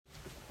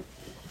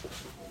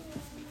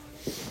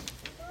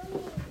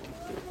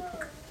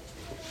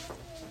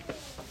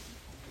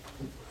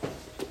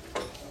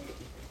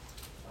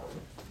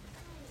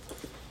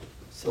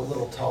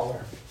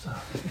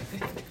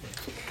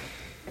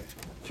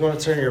you want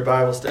to turn your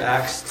Bibles to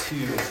Acts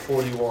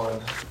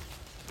 2:41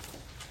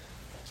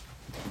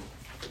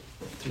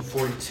 through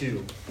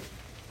 42.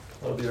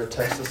 That'll be our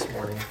text this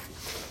morning.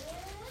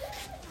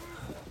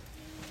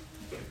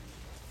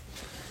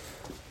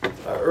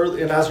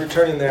 And as you're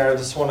turning there, I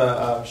just want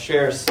to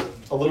share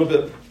a little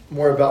bit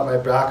more about my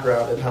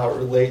background and how it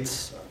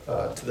relates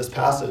to this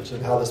passage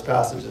and how this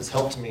passage has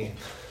helped me.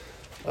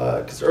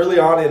 Because early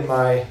on in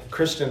my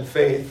Christian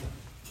faith,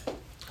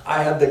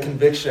 I had the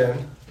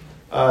conviction,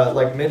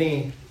 like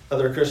many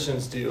other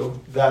Christians do,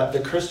 that the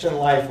Christian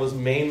life was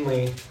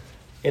mainly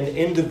an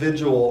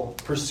individual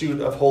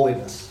pursuit of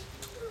holiness.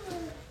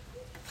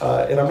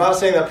 And I'm not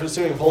saying that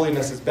pursuing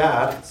holiness is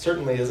bad. It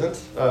certainly isn't.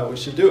 We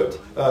should do it.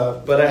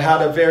 But I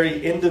had a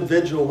very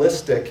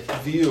individualistic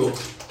view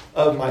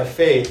of my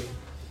faith,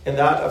 and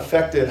that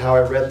affected how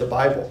I read the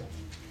Bible.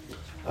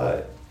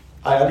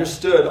 I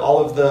understood all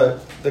of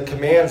the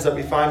commands that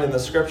we find in the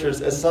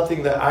scriptures as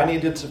something that I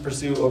needed to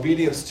pursue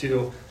obedience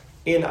to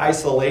in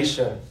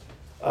isolation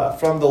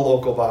from the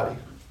local body.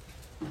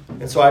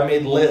 And so I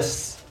made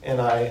lists and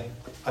I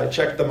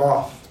checked them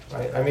off.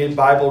 Right? I made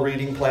Bible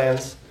reading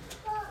plans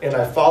and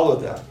I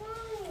followed them.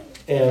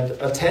 And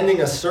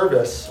attending a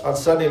service on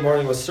Sunday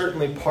morning was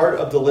certainly part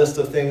of the list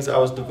of things I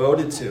was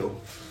devoted to.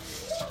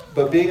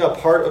 But being a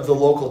part of the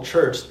local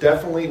church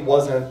definitely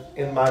wasn't,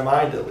 in my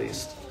mind at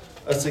least,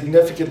 a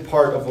significant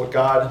part of what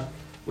God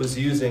was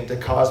using to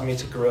cause me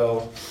to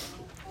grow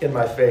in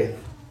my faith.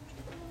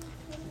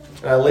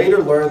 And I later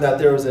learned that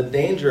there was a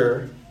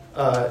danger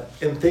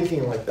in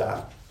thinking like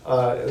that.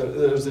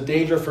 There was a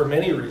danger for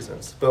many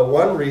reasons, but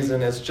one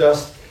reason is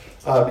just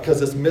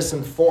because it's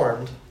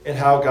misinformed in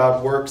how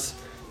God works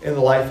in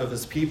the life of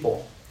his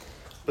people.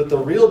 But the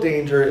real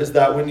danger is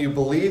that when you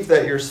believe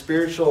that your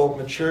spiritual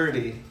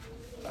maturity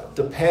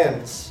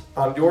depends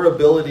on your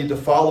ability to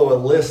follow a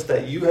list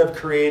that you have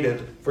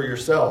created for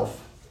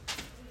yourself,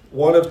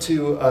 one of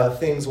two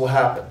things will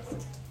happen.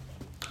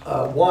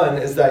 One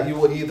is that you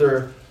will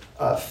either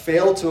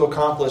fail to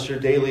accomplish your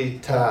daily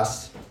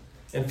tasks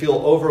and feel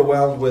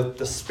overwhelmed with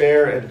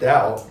despair and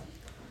doubt.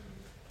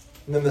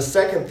 And then the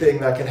second thing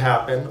that can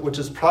happen, which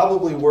is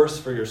probably worse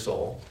for your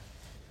soul,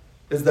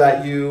 is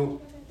that you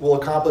will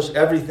accomplish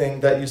everything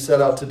that you set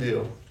out to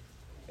do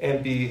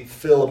and be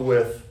filled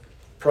with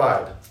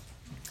pride.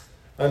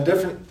 On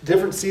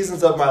different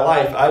seasons of my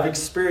life, I've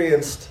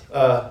experienced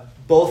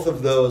both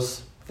of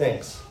those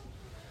things.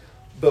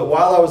 But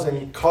while I was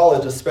in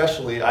college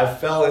especially, I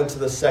fell into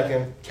the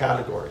second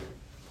category.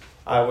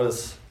 I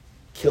was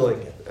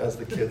killing it, as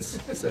the kids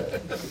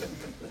said.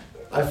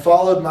 I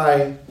followed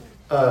my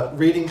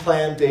reading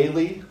plan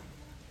daily.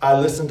 I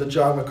listened to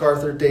John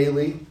MacArthur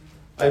daily.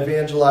 I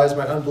evangelized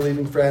my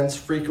unbelieving friends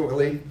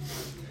frequently.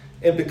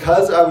 And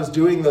because I was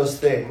doing those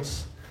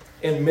things,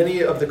 and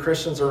many of the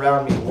Christians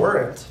around me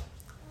weren't,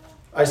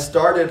 I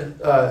started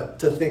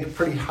to think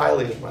pretty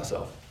highly of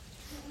myself.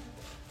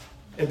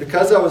 And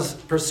because I was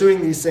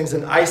pursuing these things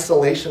in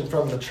isolation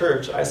from the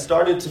church, I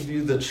started to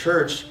view the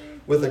church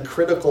with a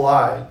critical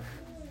eye,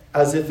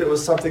 as if it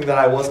was something that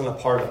I wasn't a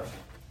part of.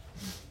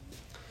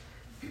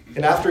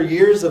 And after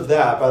years of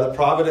that, by the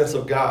providence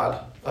of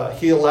God,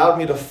 he allowed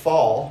me to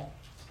fall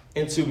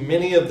into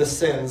many of the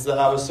sins that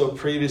I was so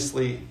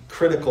previously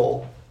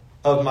critical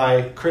of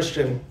my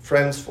Christian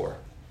friends for.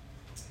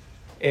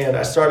 And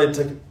I started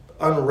to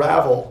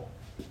unravel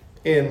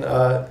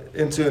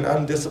into an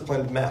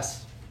undisciplined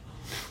mess.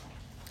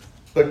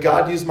 But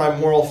God used my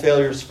moral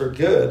failures for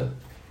good,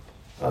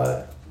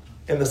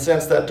 in the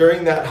sense that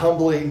during that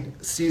humbling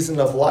season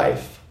of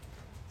life,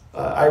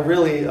 I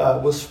really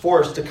was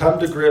forced to come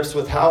to grips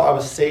with how I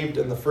was saved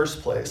in the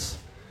first place,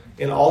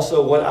 and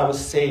also what I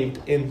was saved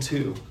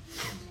into.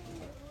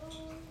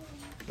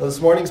 Now, this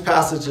morning's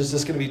passage is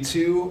just going to be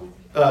two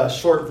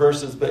short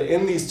verses, but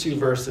in these two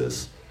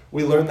verses,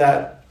 we learn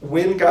that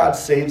when God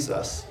saves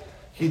us,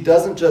 he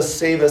doesn't just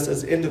save us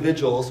as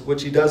individuals,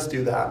 which he does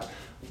do that,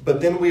 but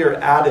then we are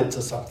added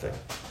to something,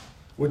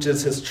 which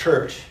is his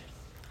church,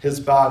 his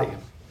body.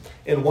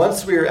 And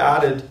once we are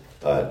added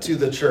to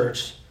the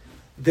church,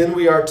 then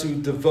we are to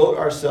devote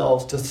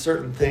ourselves to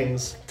certain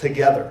things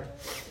together.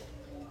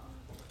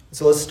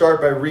 So let's start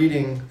by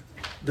reading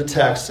the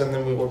text, and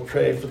then we will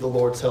pray for the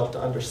Lord's help to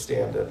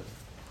understand it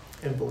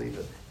and believe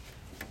it.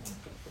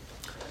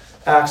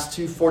 Acts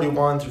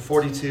 2:41 through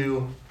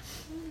 42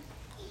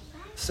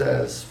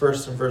 says,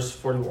 first in verse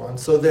 41,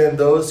 "So then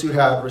those who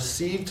had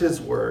received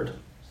his word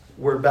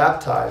were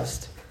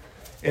baptized,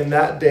 and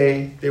that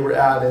day they were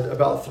added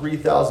about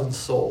 3,000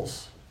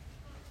 souls.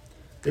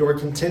 They were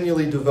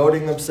continually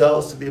devoting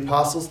themselves to the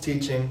apostles'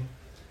 teaching,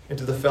 and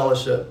to the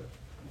fellowship,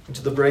 and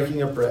to the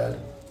breaking of bread,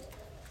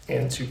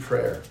 and to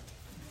prayer."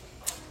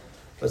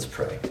 Let's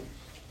pray.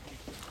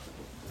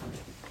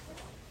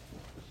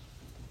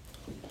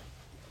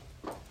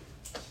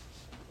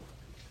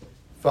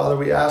 Father,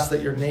 we ask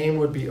that your name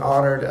would be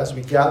honored as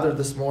we gather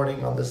this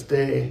morning on this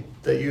day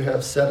that you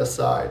have set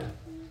aside.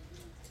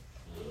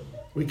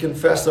 We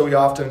confess that we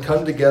often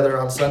come together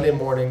on Sunday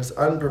mornings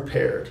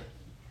unprepared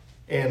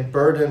and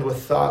burdened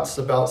with thoughts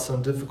about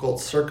some difficult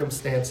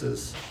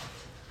circumstances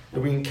that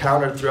we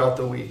encountered throughout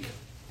the week.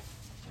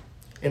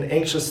 And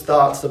anxious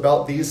thoughts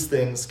about these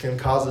things can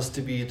cause us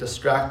to be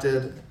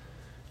distracted,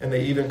 and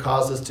they even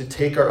cause us to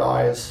take our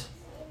eyes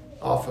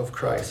off of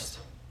Christ.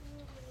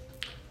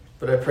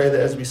 But I pray that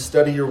as we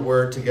study your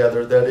word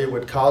together, that it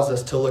would cause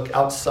us to look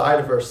outside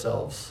of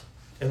ourselves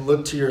and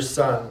look to your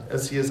Son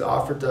as he has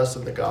offered to us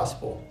in the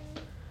gospel.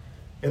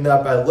 And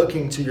that by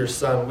looking to your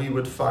Son, we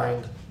would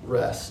find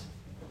rest.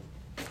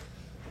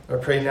 I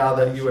pray now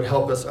that you would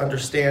help us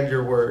understand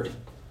your word,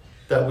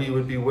 that we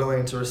would be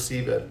willing to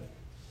receive it,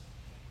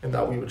 and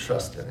that we would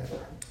trust in it.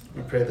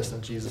 We pray this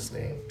in Jesus'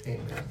 name.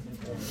 Amen.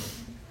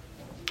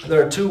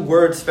 There are two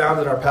words found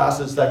in our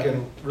passage that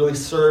can really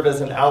serve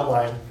as an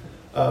outline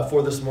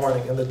for this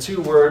morning. And the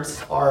two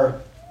words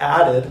are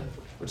added,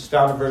 which is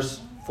found in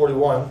verse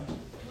 41.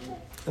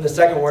 And the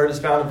second word is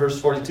found in verse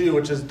 42,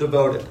 which is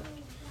devoted.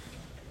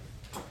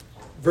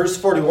 Verse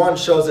 41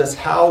 shows us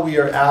how we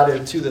are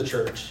added to the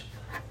church.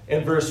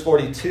 And verse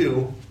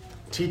 42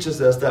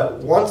 teaches us that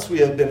once we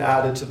have been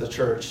added to the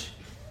church,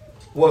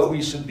 what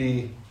we should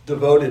be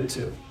devoted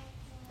to.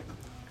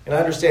 And I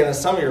understand in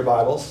some of your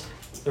Bibles,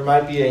 there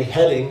might be a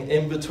heading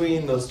in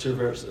between those two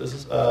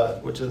verses,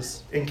 which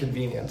is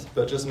inconvenient.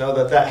 But just know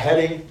that that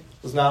heading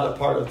was not a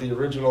part of the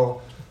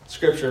original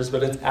scriptures,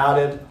 but it's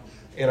added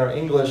in our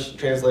English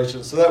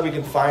translation so that we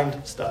can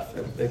find stuff,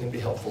 and they can be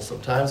helpful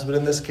sometimes. But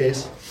in this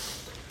case,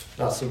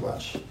 not so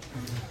much.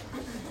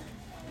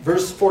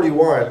 Verse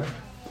 41,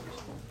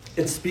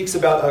 it speaks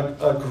about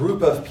a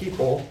group of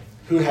people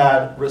who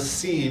had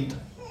received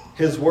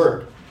his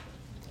word.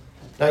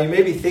 Now you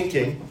may be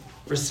thinking,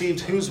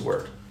 received whose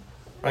word?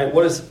 Right?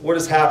 What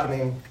is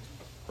happening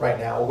right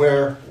now?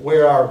 Where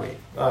are we?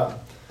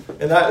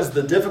 And that is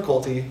the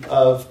difficulty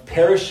of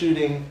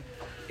parachuting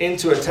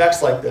into a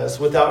text like this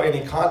without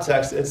any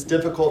context. It's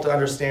difficult to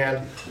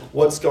understand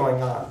what's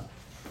going on.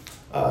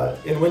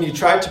 And when you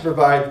try to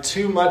provide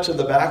too much of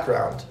the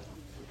background,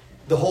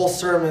 the whole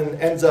sermon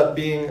ends up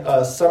being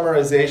a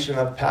summarization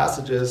of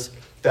passages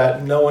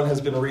that no one has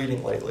been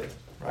reading lately,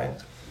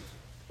 right?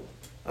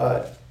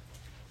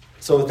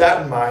 So with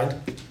that in mind,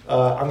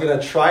 I'm going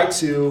to try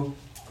to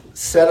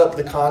set up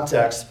the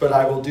context, but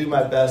I will do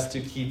my best to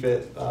keep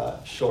it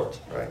short,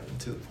 right, and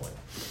to the point.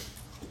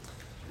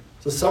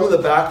 So some of the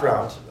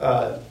background,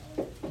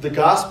 the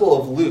Gospel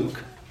of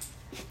Luke,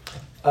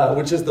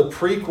 which is the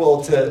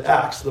prequel to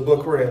Acts, the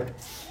book we're in,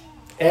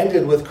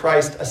 ended with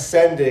Christ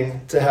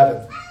ascending to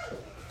heaven.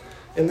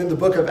 And then the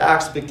book of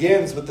Acts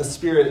begins with the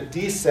Spirit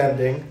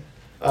descending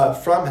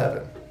from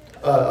heaven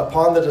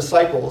upon the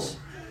disciples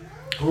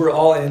who were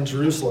all in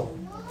Jerusalem.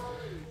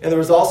 And there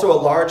was also a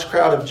large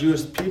crowd of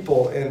Jewish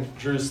people in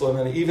Jerusalem,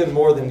 and even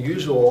more than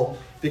usual,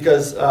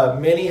 because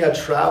many had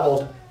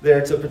traveled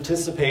there to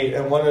participate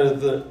in one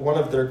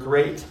of their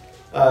great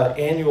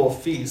annual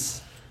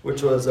feasts,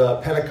 which was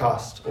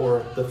Pentecost,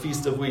 or the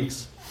Feast of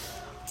Weeks.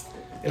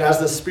 And as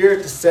the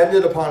Spirit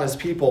descended upon his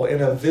people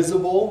in a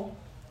visible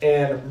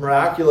and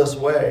miraculous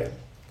way,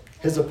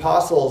 his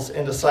apostles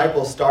and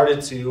disciples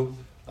started to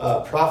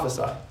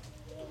prophesy.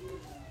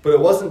 But it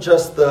wasn't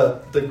just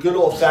the good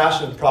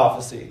old-fashioned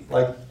prophecy,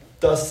 like,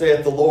 thus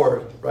saith the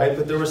Lord, right?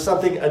 But there was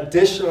something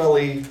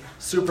additionally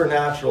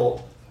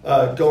supernatural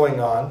going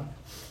on,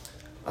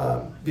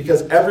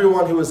 because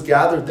everyone who was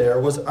gathered there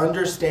was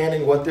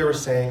understanding what they were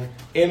saying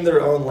in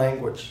their own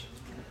language.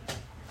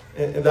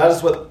 And that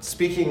is what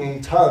speaking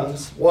in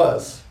tongues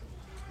was.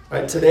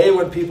 Right? Today,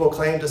 when people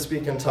claim to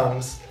speak in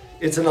tongues,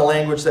 it's in a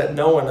language that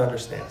no one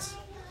understands.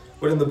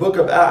 But in the book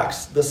of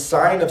Acts, the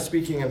sign of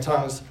speaking in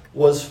tongues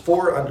was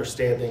for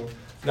understanding,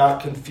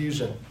 not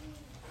confusion.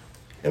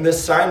 And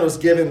this sign was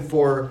given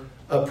for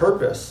a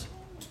purpose.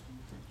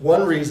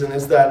 One reason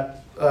is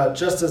that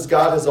just as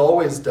God has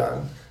always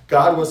done,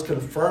 God was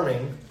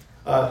confirming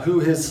who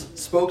his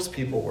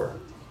spokespeople were.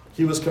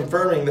 He was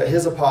confirming that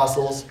his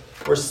apostles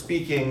were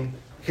speaking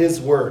his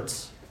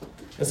words.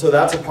 And so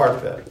that's a part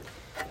of it.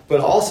 But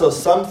also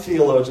some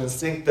theologians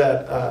think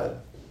that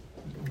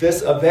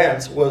this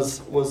event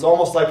was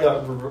almost like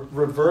a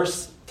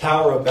reverse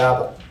Tower of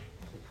Babel.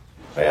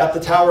 Right? At the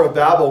Tower of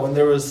Babel, when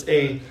there was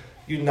a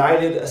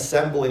united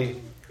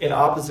assembly in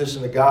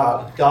opposition to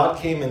God, God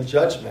came in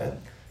judgment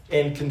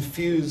and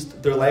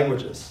confused their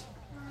languages.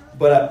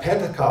 But at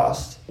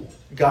Pentecost,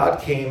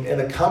 God came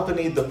and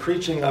accompanied the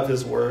preaching of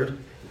his word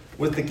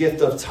with the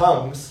gift of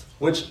tongues,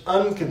 which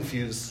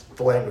unconfused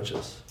the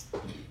languages.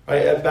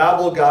 Right? At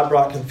Babel, God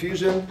brought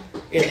confusion.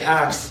 In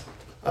Acts,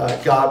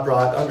 God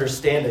brought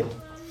understanding.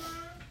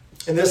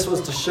 And this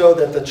was to show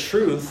that the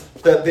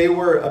truth that they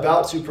were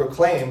about to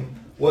proclaim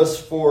was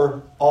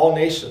for all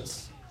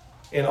nations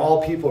and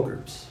all people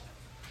groups.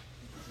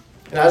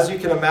 And as you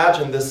can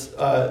imagine, this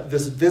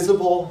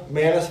visible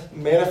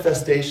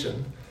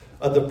manifestation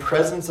of the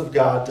presence of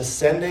God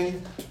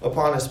descending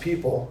upon his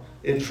people,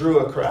 it drew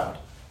a crowd.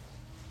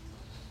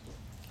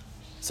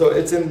 So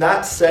it's in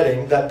that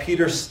setting that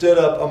Peter stood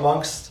up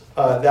amongst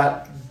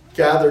that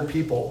gathered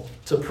people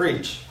to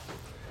preach.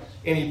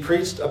 And he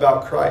preached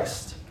about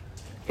Christ.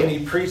 And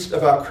he preached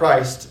about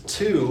Christ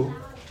to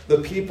the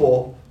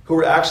people who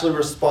were actually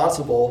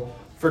responsible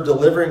for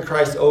delivering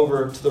Christ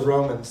over to the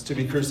Romans to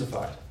be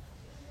crucified.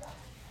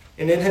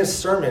 And in his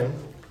sermon,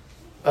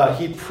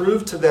 he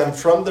proved to them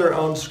from their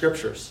own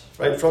scriptures,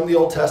 right, from the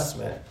Old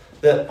Testament,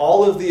 that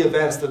all of the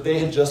events that they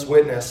had just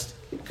witnessed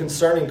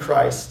concerning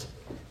Christ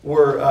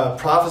were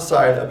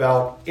prophesied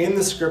about in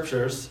the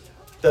scriptures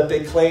that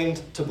they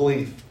claimed to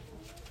believe.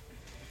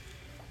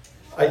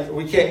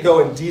 We can't go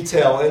in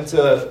detail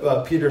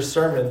into Peter's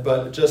sermon,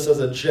 but just as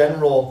a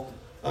general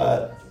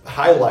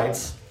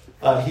highlights,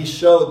 he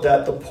showed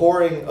that the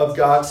pouring of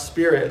God's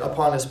Spirit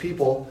upon his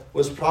people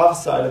was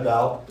prophesied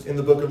about in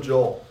the book of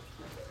Joel.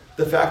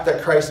 The fact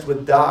that Christ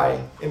would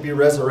die and be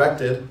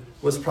resurrected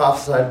was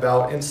prophesied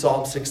about in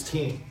Psalm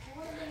 16.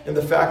 And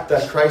the fact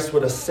that Christ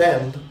would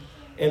ascend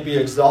and be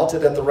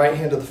exalted at the right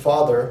hand of the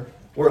Father,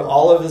 where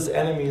all of his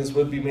enemies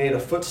would be made a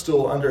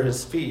footstool under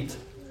his feet,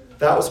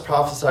 that was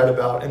prophesied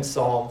about in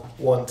Psalm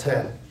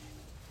 110.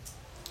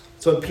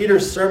 So in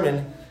Peter's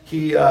sermon,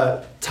 he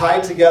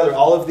tied together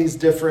all of these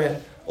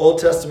different Old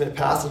Testament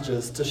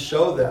passages to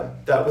show them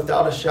that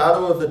without a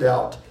shadow of a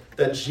doubt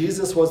that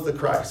Jesus was the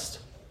Christ.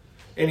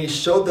 And he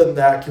showed them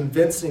that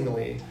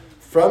convincingly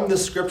from the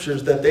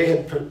scriptures that they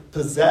had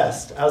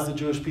possessed as the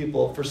Jewish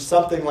people for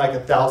something like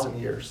 1,000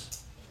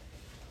 years.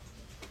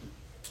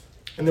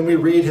 And then we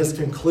read his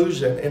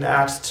conclusion in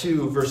Acts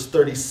 2, verse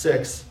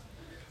 36,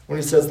 when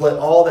he says, "Let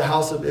all the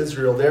house of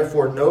Israel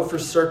therefore know for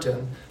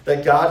certain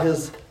that God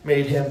has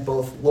made him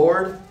both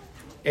Lord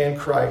and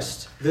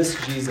Christ, this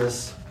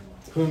Jesus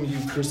whom you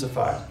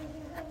crucified."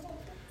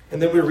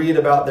 And then we read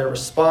about their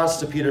response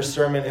to Peter's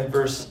sermon in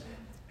verse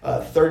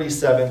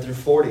 37 through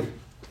 40.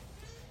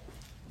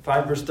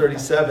 Find verse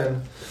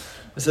 37.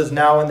 It says,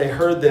 "Now when they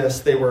heard this,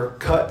 they were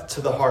cut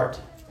to the heart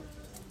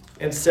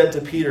and said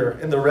to Peter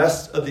and the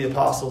rest of the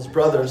apostles,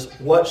 'Brothers,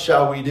 what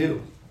shall we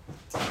do?'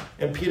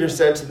 And Peter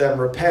said to them,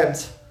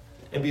 'Repent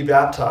and be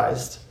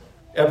baptized,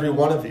 every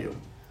one of you,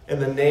 in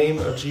the name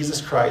of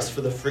Jesus Christ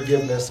for the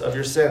forgiveness of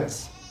your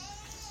sins.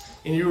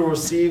 And you will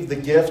receive the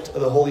gift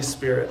of the Holy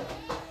Spirit.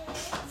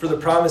 For the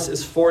promise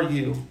is for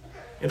you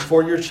and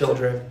for your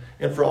children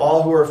and for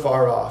all who are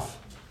far off,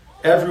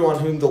 everyone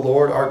whom the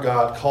Lord our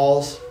God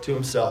calls to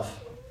himself.'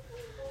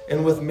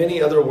 And with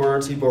many other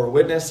words he bore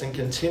witness and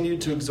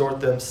continued to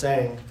exhort them,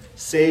 saying,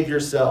 'Save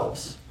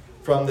yourselves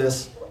from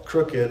this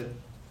crooked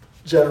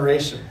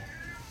generation.'"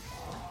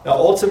 Now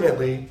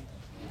ultimately,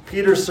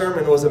 Peter's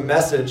sermon was a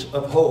message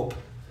of hope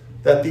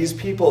that these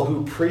people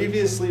who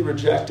previously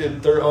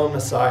rejected their own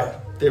Messiah,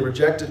 they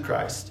rejected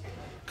Christ,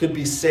 could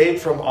be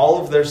saved from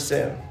all of their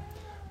sin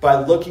by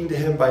looking to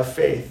him by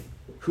faith,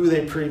 who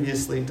they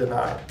previously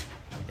denied,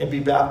 and be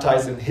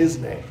baptized in his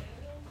name.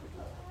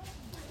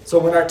 So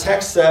when our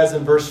text says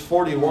in verse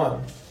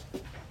 41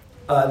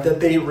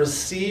 that they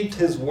received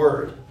his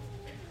word,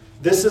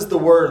 this is the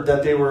word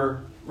that they were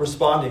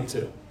responding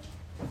to.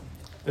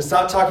 It's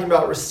not talking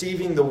about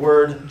receiving the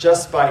word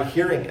just by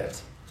hearing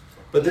it,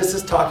 but this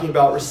is talking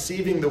about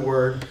receiving the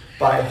word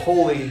by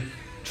wholly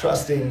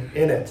trusting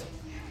in it.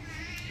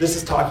 This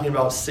is talking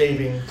about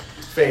saving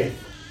faith.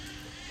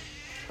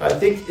 I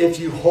think if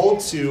you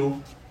hold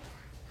to,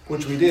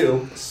 which we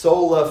do,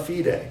 sola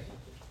fide,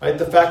 right,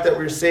 the fact that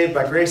we're saved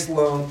by grace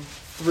alone,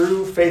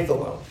 through faith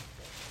alone,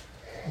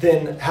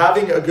 then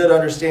having a good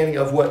understanding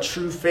of what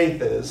true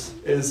faith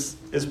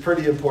is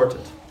pretty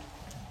important.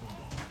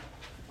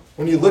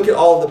 When you look at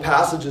all of the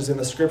passages in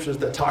the scriptures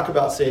that talk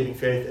about saving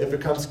faith, it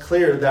becomes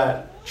clear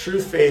that true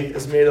faith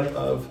is made up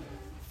of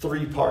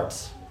 3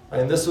 parts.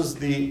 And this was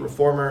the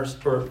reformers,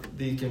 or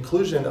the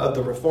conclusion of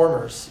the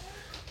reformers.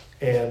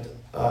 And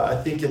I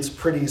think it's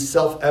pretty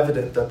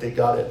self-evident that they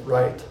got it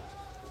right.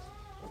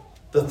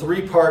 The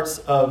 3 parts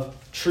of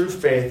true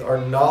faith are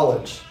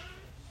knowledge,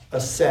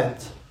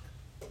 assent,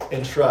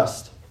 and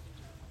trust.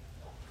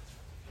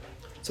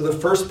 So the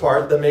first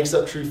part that makes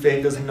up true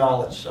faith is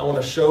knowledge. I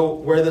want to show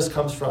where this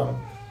comes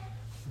from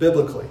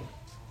biblically.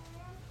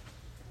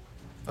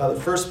 The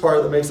first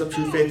part that makes up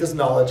true faith is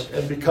knowledge.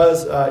 And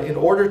because in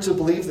order to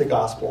believe the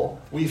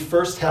gospel, we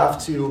first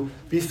have to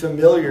be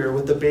familiar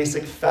with the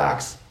basic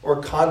facts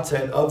or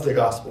content of the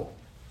gospel.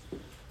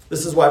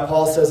 This is why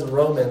Paul says in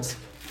Romans,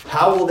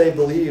 how will they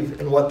believe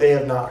in what they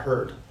have not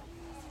heard?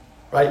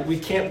 Right? We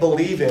can't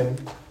believe in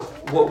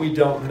what we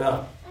don't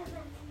know.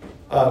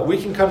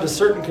 We can come to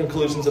certain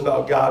conclusions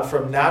about God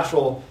from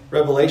natural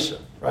revelation,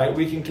 right?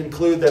 We can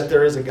conclude that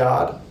there is a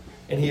God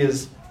and he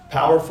is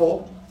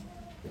powerful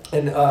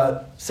and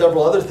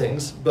several other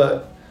things,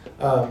 but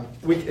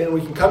we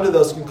can come to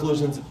those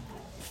conclusions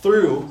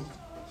through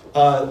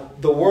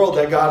the world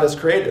that God has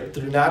created,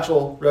 through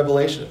natural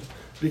revelation,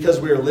 because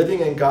we are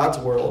living in God's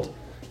world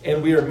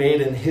and we are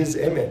made in his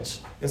image.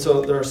 And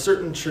so there are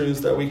certain truths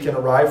that we can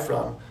arrive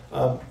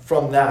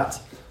from that.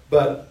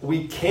 But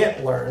we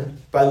can't learn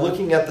by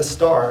looking at the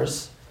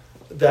stars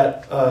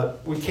that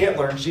we can't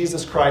learn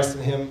Jesus Christ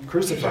and him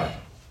crucified.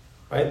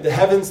 Right? The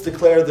heavens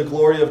declare the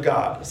glory of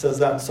God. It says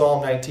that in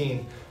Psalm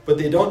 19. But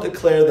they don't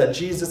declare that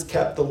Jesus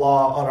kept the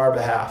law on our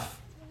behalf,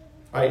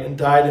 right, and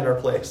died in our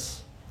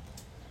place.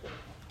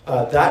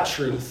 That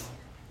truth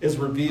is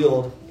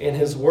revealed in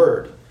his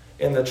word.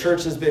 And the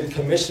church has been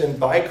commissioned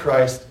by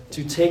Christ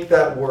to take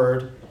that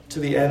word to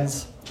the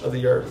ends of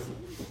the earth.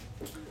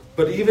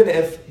 But even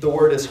if the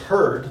word is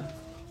heard,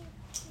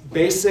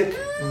 basic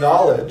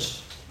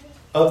knowledge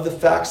of the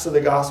facts of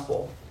the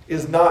gospel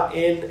is not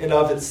in and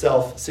of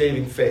itself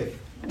saving faith.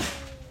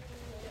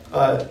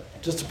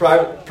 Just to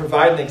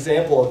provide an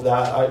example of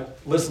that, I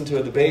listened to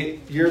a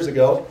debate years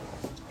ago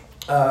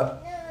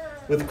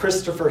with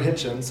Christopher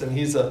Hitchens, and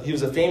he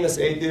was a famous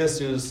atheist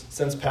who's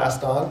since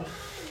passed on.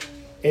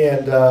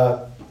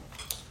 And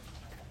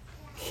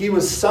he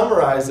was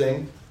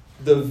summarizing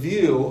the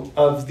view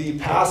of the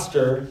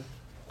pastor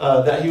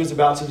that he was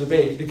about to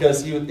debate,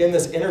 because in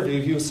this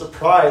interview, he was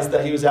surprised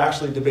that he was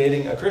actually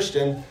debating a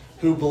Christian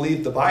who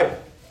believed the Bible,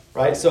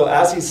 right? So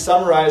as he's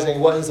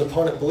summarizing what his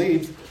opponent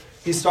believed,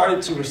 he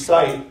started to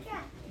recite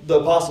the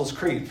Apostles'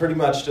 Creed, pretty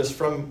much just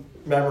from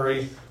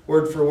memory,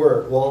 word for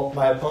word. Well,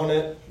 my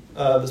opponent,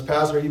 this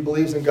pastor, he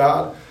believes in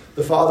God,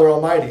 the Father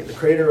Almighty, the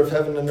creator of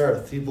heaven and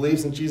earth. He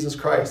believes in Jesus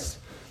Christ,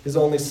 his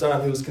only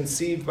son, who was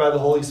conceived by the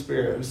Holy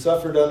Spirit, who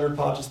suffered under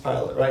Pontius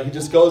Pilate, right? He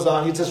just goes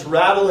on. He's just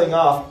rattling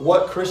off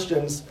what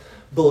Christians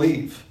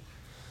believe.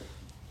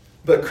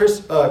 But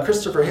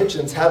Christopher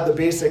Hitchens had the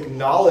basic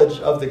knowledge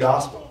of the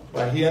gospel,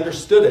 right? He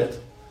understood it,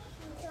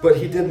 but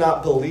he did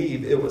not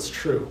believe it was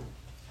true.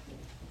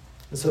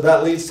 And so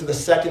that leads to the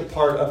second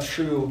part of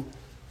true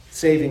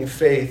saving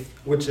faith,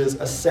 which is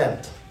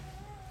assent.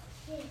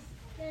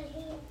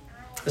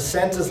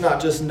 Assent is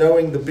not just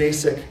knowing the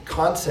basic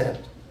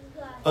content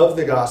of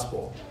the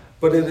gospel,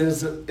 but it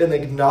is an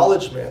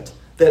acknowledgement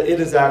that it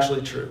is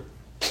actually true.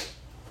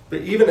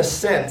 But even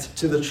assent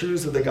to the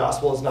truths of the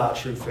gospel is not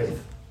true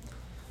faith.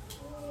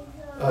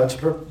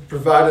 To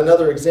provide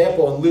another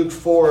example, in Luke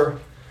 4:33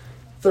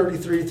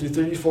 through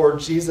 34,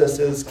 Jesus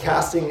is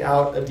casting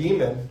out a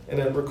demon, and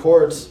it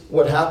records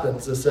what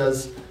happens. It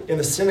says, in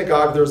the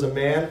synagogue there was a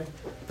man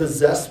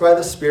possessed by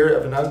the spirit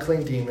of an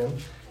unclean demon,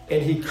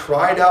 and he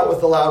cried out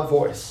with a loud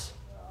voice,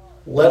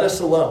 "Let us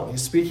alone."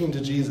 He's speaking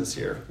to Jesus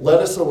here. "Let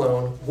us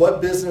alone.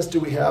 What business do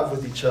we have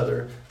with each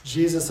other,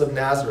 Jesus of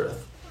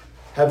Nazareth?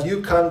 Have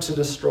you come to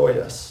destroy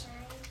us?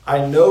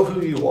 I know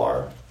who you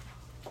are,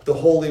 the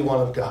Holy One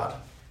of God."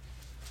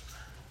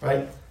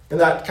 Right? And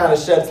that kind of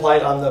sheds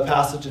light on the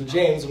passage in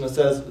James when it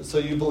says, so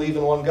you believe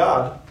in one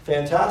God.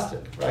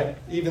 Fantastic, right?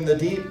 Even the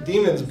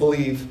demons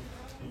believe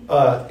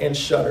and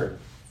shudder.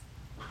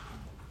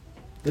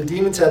 The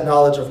demons had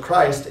knowledge of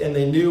Christ, and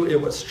they knew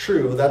it was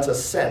true. That's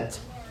assent.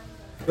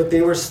 But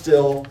they were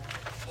still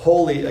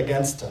wholly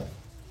against him.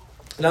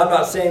 And I'm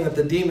not saying that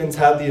the demons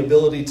had the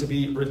ability to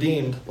be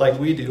redeemed like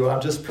we do.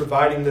 I'm just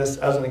providing this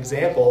as an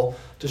example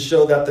to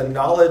show that the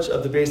knowledge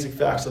of the basic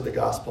facts of the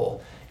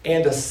gospel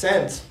and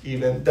assent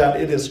even that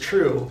it is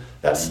true,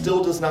 that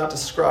still does not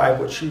describe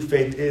what true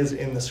faith is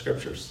in the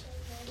scriptures.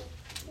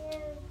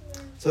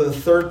 So the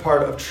third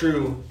part of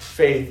true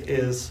faith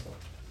is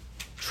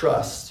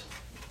trust,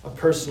 a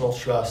personal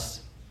trust.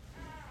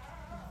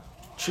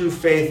 True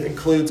faith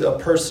includes a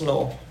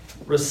personal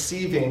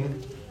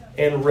receiving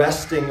and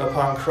resting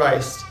upon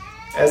Christ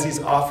as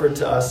he's offered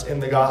to us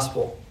in the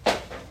gospel.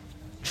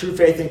 True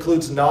faith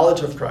includes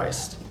knowledge of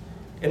Christ.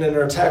 And in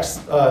our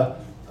text,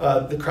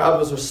 the crowd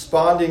was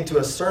responding to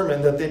a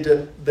sermon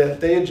that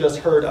they had just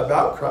heard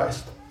about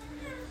Christ.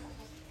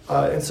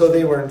 And so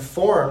they were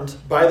informed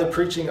by the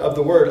preaching of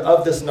the word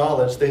of this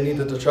knowledge. They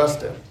needed to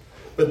trust him.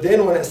 But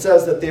then when it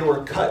says that they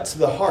were cut to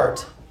the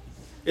heart,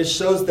 it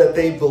shows that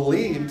they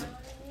believed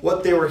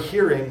what they were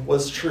hearing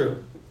was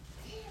true.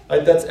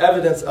 Right? That's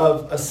evidence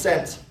of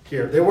assent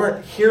here. They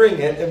weren't hearing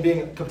it and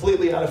being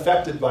completely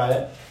unaffected by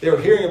it. They were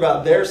hearing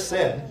about their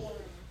sin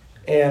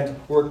and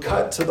were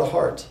cut to the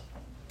heart.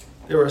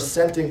 They were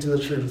assenting to the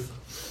truth.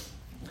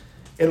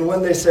 And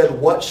when they said,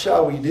 "What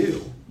shall we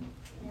do?"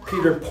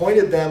 Peter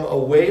pointed them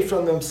away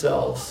from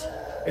themselves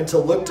and to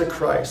look to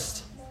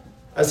Christ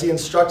as he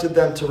instructed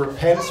them to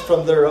repent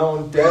from their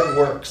own dead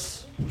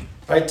works,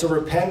 right? To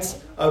repent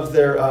of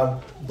their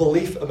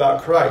belief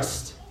about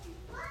Christ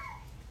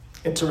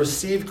and to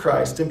receive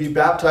Christ and be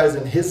baptized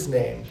in his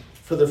name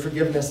for the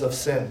forgiveness of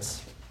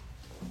sins.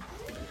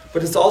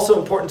 But it's also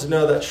important to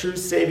know that true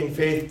saving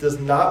faith does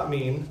not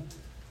mean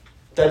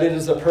that it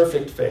is a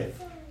perfect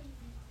faith.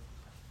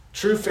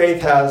 True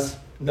faith has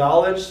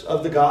knowledge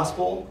of the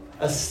gospel,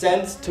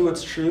 assent to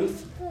its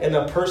truth, and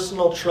a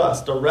personal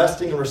trust, a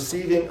resting and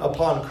receiving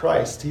upon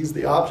Christ. He's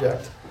the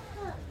object.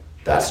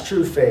 That's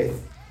true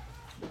faith.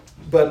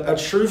 But a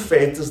true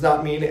faith does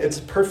not mean it's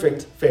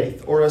perfect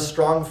faith or a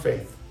strong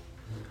faith,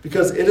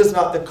 because it is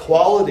not the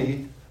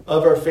quality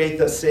of our faith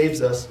that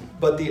saves us,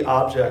 but the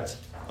object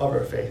of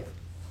our faith.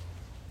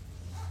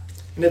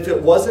 And if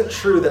it wasn't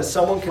true that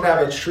someone can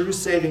have a true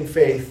saving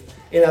faith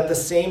and at the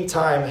same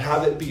time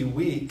have it be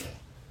weak,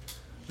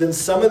 then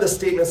some of the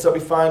statements that we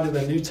find in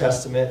the New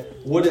Testament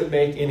wouldn't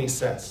make any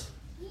sense.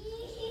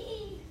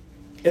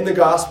 In the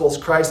Gospels,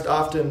 Christ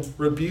often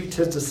rebuked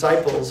his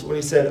disciples when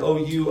he said, "O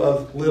you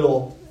of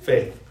little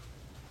faith."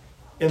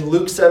 In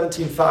Luke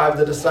 17:5,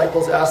 the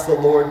disciples asked the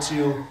Lord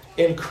to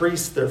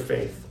increase their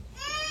faith.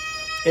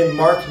 In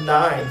Mark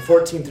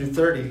 9:14 through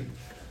 30,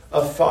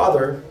 a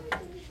father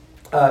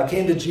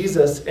came to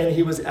Jesus and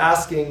he was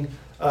asking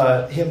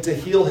him to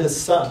heal his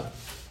son.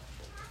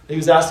 He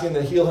was asking him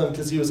to heal him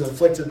because he was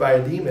afflicted by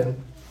a demon,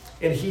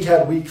 and he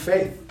had weak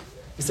faith.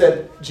 He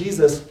said,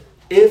 Jesus,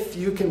 if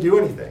you can do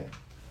anything,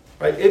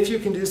 right? If you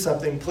can do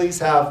something, please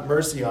have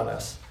mercy on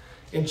us.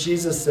 And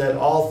Jesus said,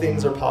 all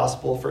things are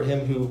possible for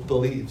him who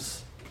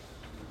believes.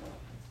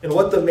 And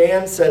what the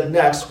man said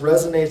next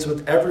resonates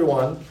with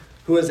everyone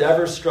who has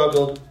ever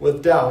struggled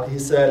with doubt. He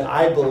said,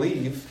 I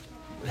believe,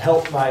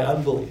 help my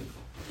unbelief.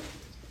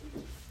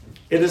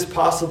 It is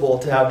possible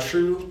to have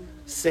true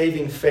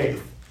saving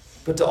faith,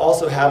 but to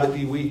also have it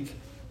be weak.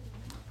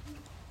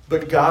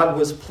 But God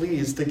was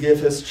pleased to give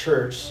his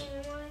church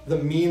the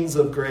means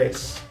of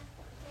grace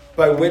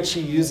by which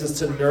he uses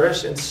to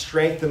nourish and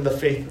strengthen the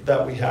faith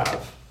that we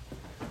have.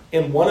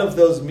 And one of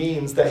those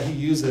means that he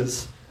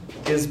uses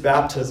is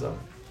baptism,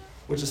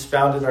 which is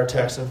found in our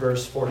text in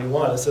verse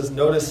 41. It says,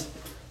 notice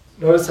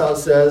how it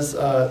says,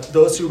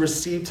 those who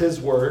received his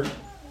word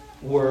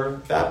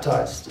were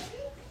baptized.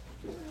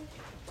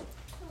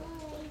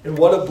 And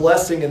what a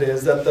blessing it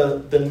is that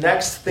the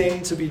next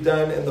thing to be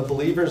done in the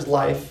believer's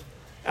life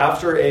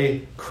after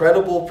a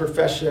credible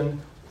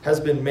profession has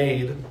been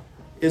made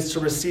is to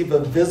receive a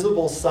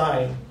visible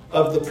sign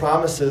of the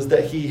promises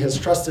that he has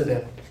trusted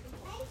in.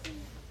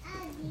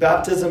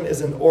 Baptism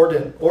is an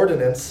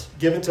ordinance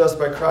given to us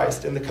by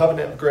Christ in the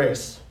covenant of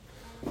grace.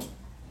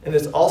 And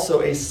it's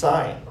also a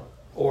sign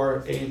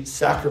or a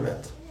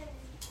sacrament.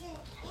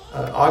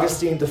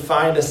 Augustine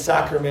defined a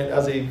sacrament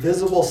as a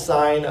visible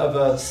sign of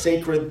a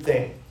sacred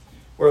thing,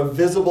 or a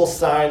visible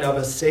sign of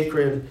a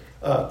sacred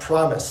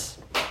promise.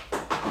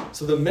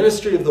 So the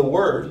ministry of the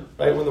word,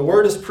 right? When the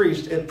word is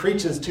preached, it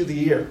preaches to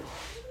the ear.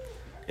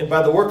 And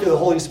by the work of the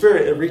Holy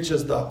Spirit, it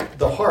reaches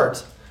the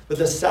heart. But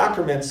the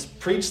sacraments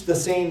preach the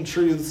same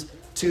truths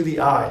to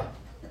the eye.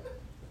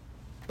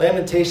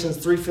 Lamentations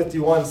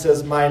 3:51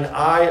 says, mine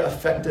eye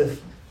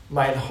affecteth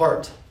mine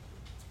heart.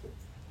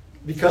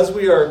 Because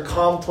we are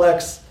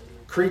complex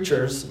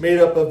creatures made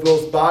up of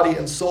both body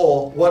and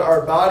soul, what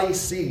our body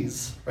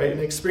sees, right,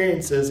 and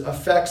experiences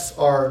affects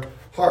our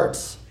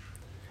hearts.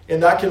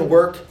 And that can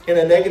work in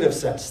a negative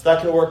sense.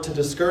 That can work to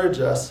discourage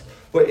us.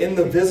 But in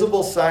the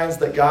visible signs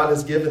that God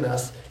has given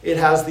us, it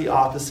has the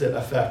opposite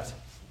effect.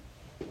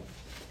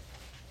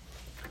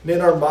 And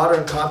in our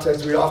modern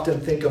context, we often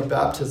think of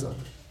baptism.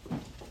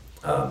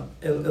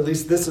 At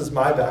least this is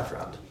my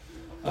background.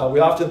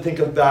 We often think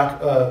of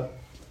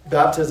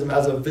baptism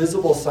as a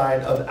visible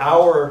sign of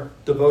our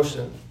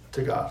devotion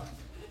to God,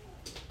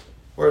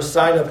 or a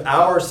sign of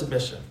our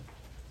submission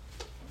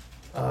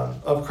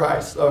of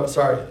Christ.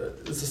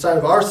 It's a sign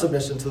of our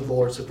submission to the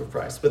Lordship of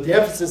Christ. But the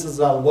emphasis is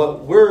on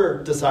what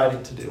we're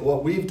deciding to do,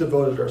 what we've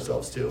devoted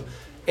ourselves to.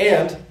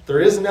 And there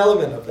is an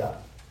element of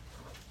that.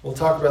 We'll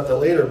talk about that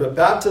later. But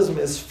baptism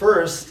is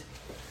first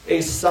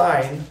a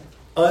sign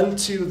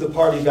unto the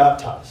party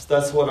baptized.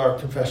 That's what our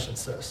confession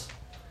says.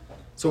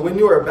 So when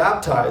you are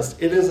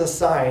baptized, it is a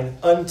sign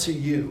unto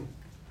you.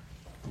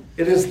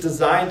 It is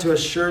designed to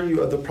assure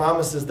you of the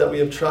promises that we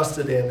have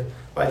trusted in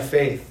by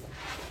faith.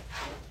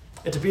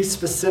 And to be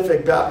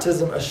specific,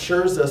 baptism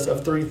assures us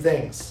of three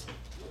things.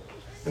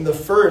 And the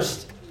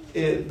first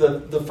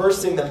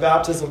thing that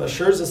baptism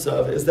assures us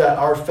of is that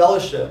our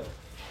fellowship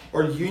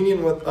or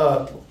union with,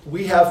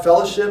 we have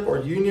fellowship or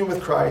union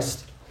with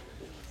Christ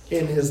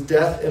in his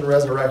death and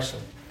resurrection.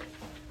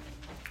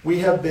 We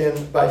have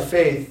been, by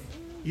faith,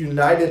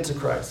 united to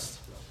Christ.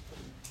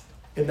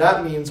 And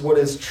that means what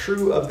is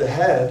true of the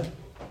head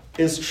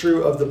is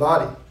true of the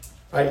body.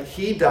 Right?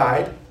 He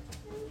died,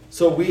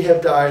 so we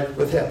have died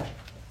with him.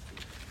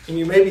 And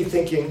you may be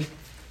thinking,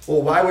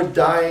 well, why would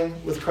dying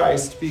with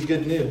Christ be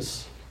good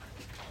news?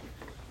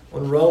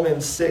 When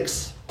Romans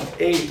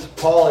 6:8,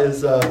 Paul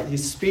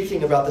he's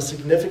speaking about the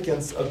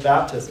significance of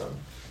baptism.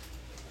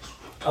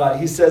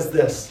 He says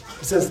this.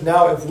 He says,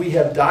 now if we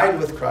have died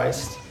with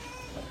Christ,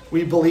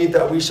 we believe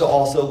that we shall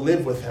also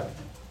live with him.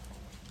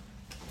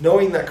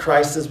 Knowing that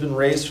Christ has been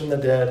raised from the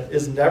dead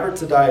is never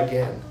to die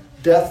again.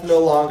 Death no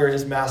longer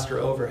is master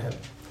over him.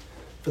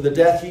 For the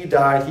death he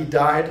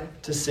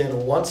died to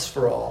sin once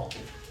for all.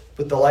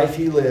 But the life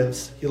he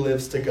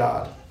lives to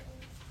God.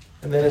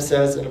 And then it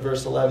says in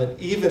verse 11,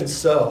 even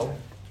so,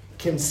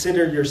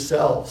 consider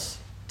yourselves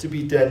to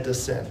be dead to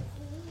sin,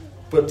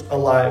 but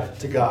alive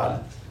to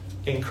God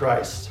in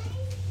Christ.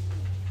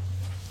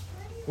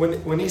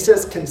 When he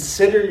says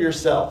consider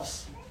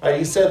yourselves, right,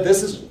 he said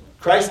this is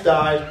Christ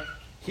died,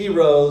 he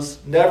rose,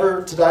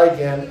 never to die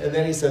again, and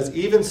then he says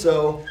even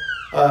so,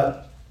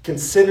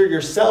 consider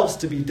yourselves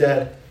to be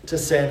dead to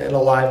sin and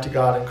alive to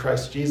God in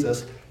Christ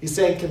Jesus. He's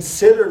saying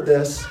consider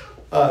this,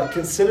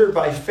 consider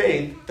by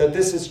faith that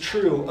this is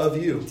true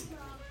of you.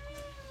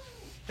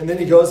 And then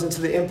he goes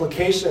into the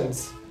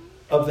implications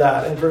of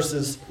that in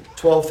verses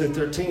 12 through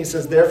 13. He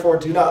says, therefore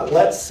do not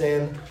let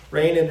sin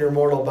reign in your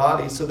mortal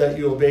body so that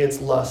you obey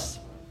its lusts.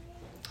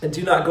 And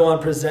do not go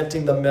on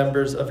presenting the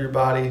members of your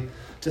body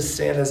to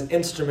sin as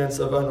instruments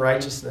of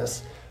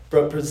unrighteousness,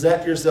 but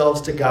present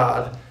yourselves to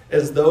God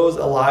as those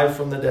alive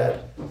from the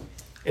dead,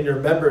 and your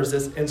members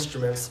as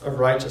instruments of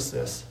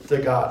righteousness to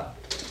God.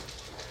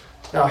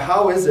 Now,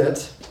 how is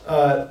it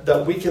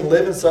that we can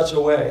live in such a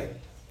way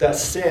that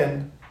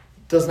sin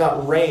does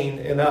not reign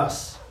in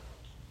us?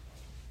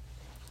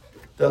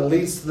 That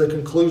leads to the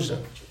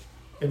conclusion.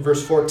 In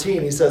verse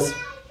 14, he says,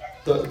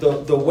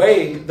 the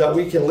way that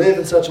we can live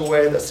in such a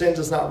way that sin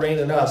does not reign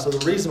in us. So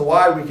the reason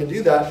why we can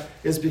do that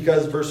is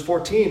because verse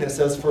 14, it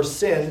says, "For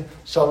sin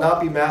shall not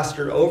be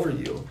master over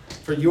you,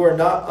 for you are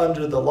not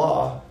under the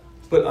law,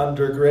 but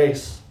under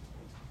grace."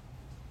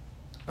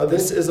 Now,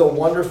 this is a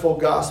wonderful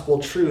gospel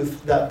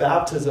truth that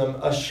baptism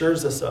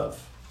assures us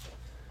of.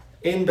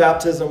 In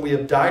baptism, we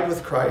have died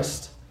with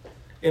Christ,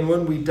 and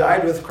when we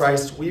died with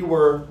Christ, we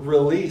were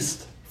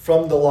released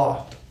from the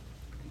law,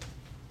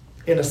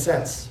 in a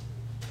sense.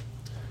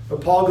 But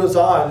Paul goes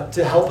on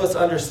to help us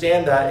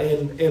understand that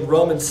in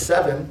Romans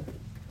 7.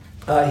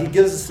 He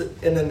gives us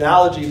an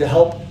analogy to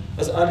help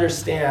us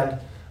understand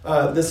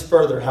this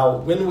further, how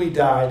when we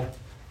died,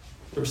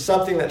 there was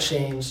something that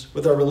changed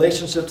with our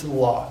relationship to the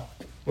law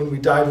when we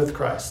died with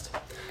Christ.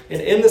 And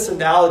in this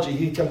analogy,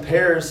 he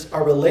compares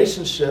our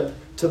relationship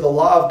to the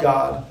law of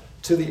God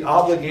to the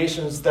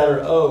obligations that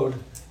are owed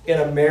in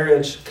a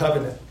marriage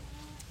covenant.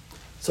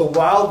 So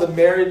while the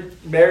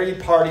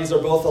married parties are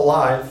both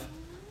alive,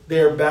 they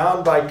are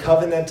bound by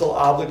covenantal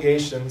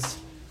obligations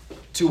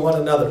to one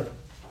another.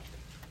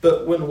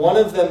 But when one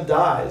of them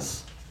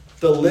dies,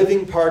 the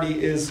living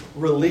party is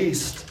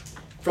released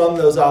from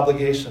those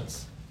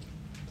obligations.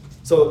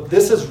 So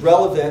this is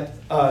relevant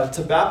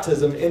to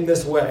baptism in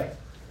this way.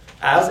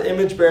 As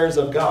image bearers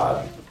of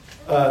God,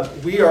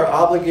 we are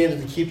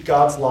obligated to keep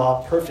God's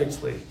law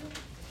perfectly.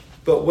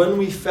 But when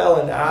we fell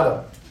in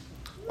Adam,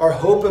 our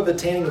hope of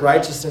attaining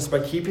righteousness by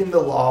keeping the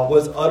law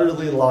was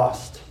utterly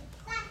lost.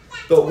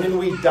 But when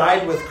we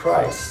died with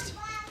Christ,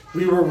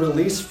 we were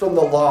released from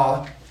the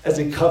law as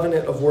a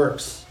covenant of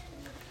works.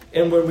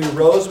 And when we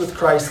rose with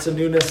Christ to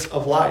newness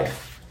of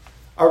life,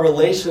 our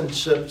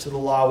relationship to the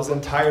law was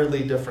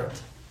entirely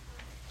different.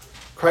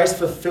 Christ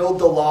fulfilled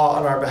the law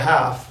on our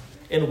behalf,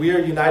 and we are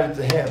united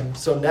to him.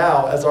 So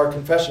now, as our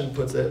confession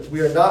puts it,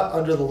 we are not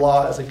under the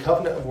law as a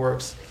covenant of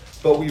works,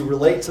 but we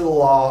relate to the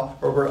law,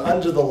 or we're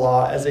under the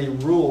law as a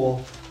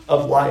rule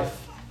of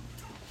life.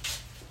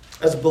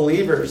 As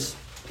believers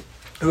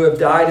who have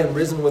died and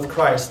risen with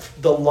Christ,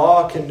 the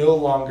law can no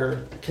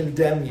longer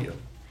condemn you.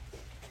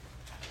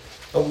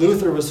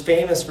 Luther was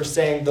famous for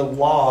saying the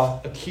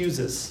law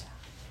accuses.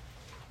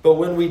 But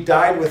when we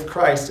died with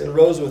Christ and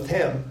rose with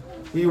him,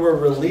 we were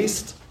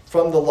released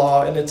from the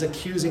law and its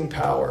accusing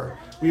power.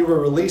 We were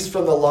released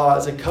from the law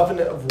as a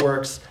covenant of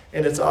works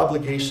and its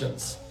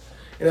obligations.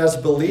 And as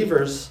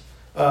believers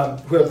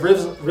who have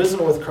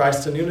risen with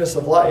Christ to newness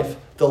of life,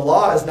 the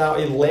law is now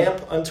a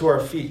lamp unto our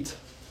feet.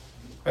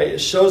 Right? It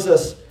shows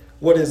us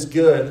what is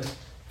good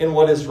and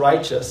what is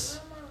righteous.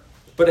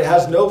 But it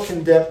has no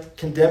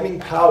condemning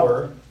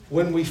power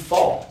when we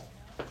fall.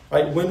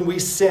 Right? When we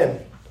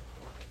sin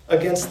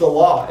against the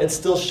law, it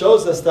still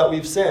shows us that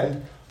we've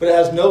sinned, but it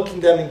has no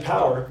condemning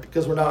power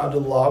because we're not under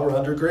the law, we're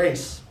under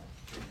grace.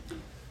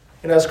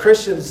 And as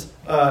Christians,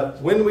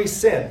 when we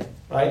sin,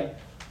 right,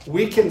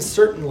 we can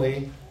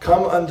certainly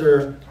come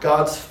under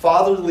God's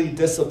fatherly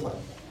discipline.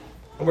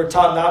 And we're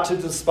taught not to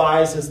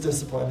despise his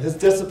discipline. His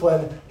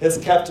discipline has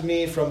kept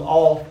me from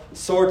all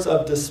sorts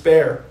of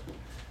despair.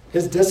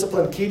 His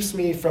discipline keeps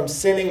me from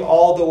sinning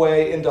all the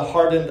way into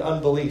hardened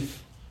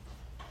unbelief.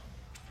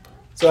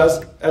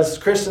 So as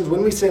Christians,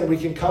 when we sin, we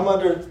can come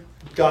under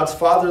God's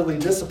fatherly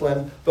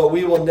discipline, but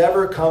we will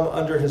never come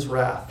under his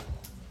wrath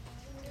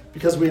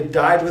because we have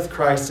died with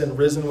Christ and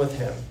risen with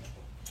him.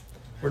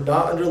 We're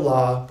not under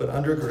law, but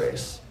under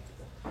grace.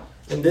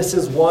 And this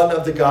is one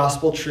of the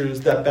gospel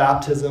truths that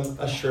baptism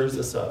assures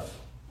us of.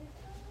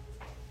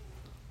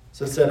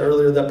 So I said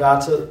earlier that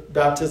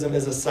baptism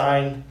is a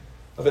sign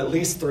of at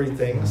least three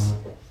things.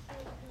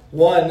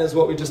 One is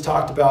what we just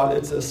talked about.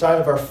 It's a sign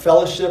of our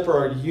fellowship or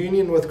our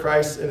union with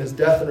Christ in his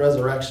death and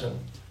resurrection.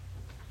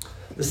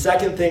 The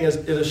second thing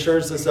it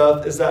assures us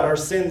of is that our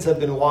sins have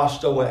been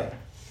washed away.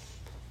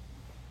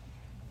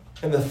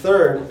 And the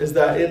third is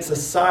that it's a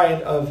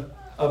sign of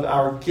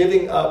our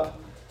giving up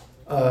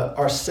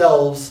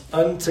ourselves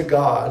unto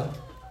God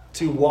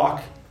to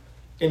walk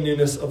in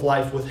newness of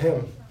life with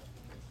him.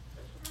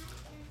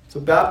 So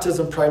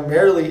baptism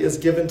primarily is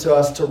given to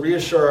us to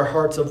reassure our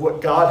hearts of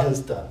what God has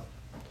done.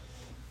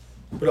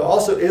 But it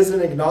also is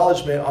an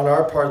acknowledgement on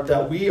our part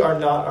that we are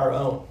not our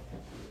own.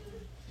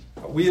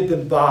 We have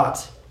been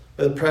bought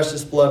by the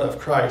precious blood of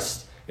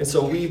Christ, and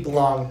so we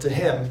belong to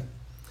him.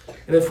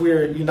 And if we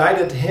are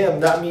united to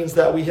him, that means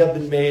that we have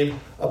been made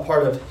a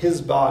part of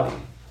his body,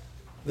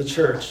 the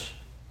church.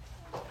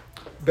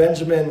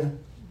 Benjamin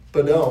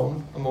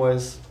Badom, I'm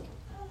always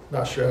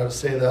not sure how to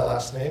say that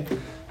last name,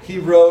 he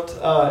wrote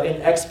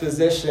an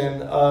exposition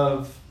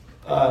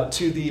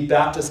to the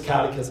Baptist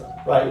Catechism,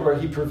 right, where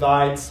he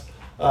provides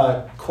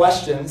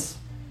questions,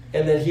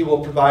 and then he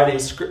will provide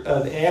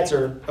an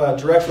answer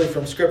directly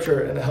from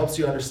Scripture, and it helps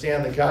you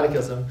understand the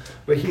Catechism.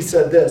 But he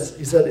said this,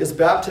 he said, "Is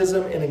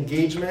baptism an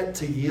engagement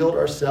to yield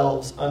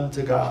ourselves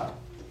unto God?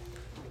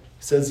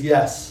 He says,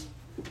 yes,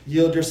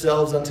 yield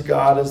yourselves unto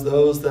God as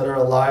those that are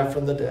alive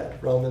from the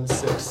dead. Romans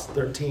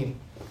 6:13.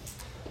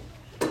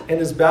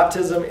 And is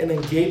baptism an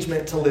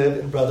engagement to live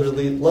in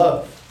brotherly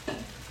love?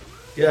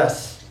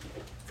 Yes,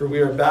 for we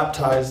are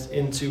baptized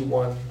into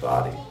one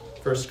body.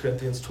 1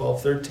 Corinthians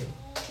 12:13.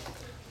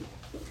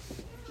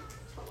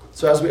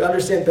 So as we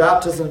understand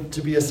baptism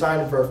to be a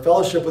sign of our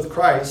fellowship with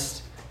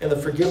Christ and the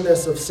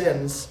forgiveness of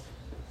sins,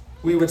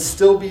 we would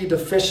still be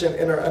deficient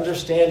in our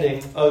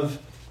understanding of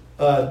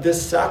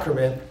this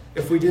sacrament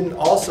if we didn't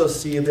also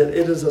see that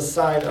it is a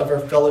sign of our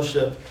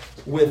fellowship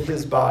with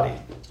his body,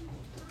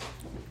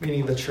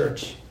 meaning the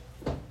church.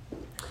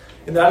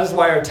 And that is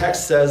why our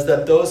text says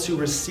that those who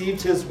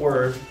received his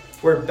word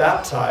were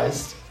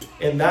baptized,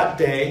 and that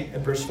day,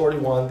 in verse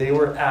 41, they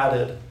were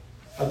added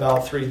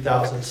about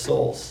 3,000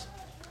 souls.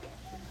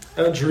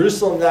 And in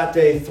Jerusalem that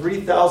day,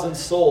 3,000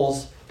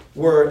 souls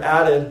were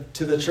added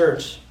to the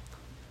church.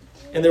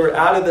 And they were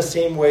added the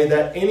same way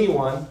that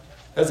anyone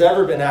has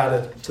ever been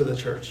added to the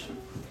church.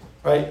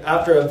 Right?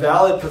 After a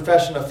valid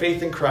profession of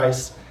faith in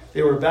Christ,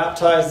 they were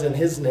baptized in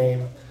his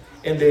name,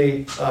 and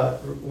they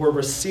were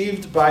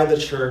received by the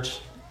church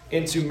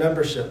into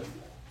membership.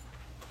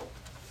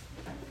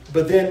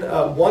 But then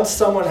once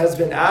someone has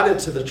been added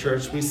to the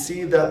church, we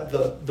see that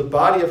the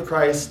body of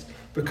Christ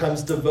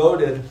becomes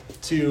devoted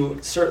to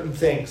certain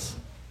things.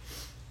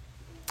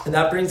 And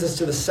that brings us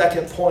to the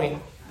second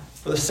point,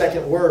 or the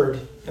second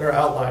word in our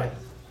outline.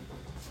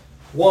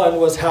 One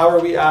was, how are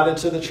we added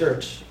to the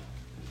church?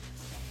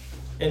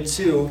 And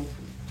two,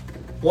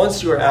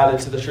 once you are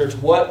added to the church,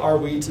 what are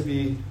we to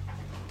be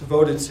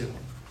devoted to?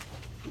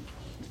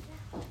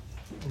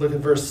 Look at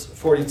verse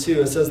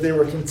 42. It says, they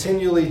were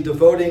continually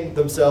devoting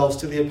themselves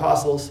to the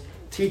apostles'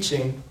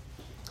 teaching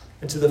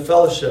and to the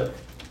fellowship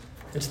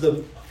and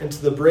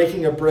to the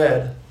breaking of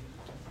bread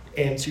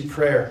and to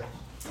prayer.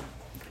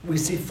 We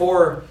see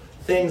four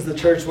things the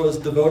church was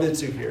devoted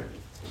to here.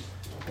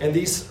 And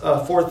these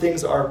four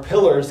things are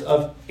pillars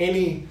of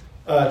any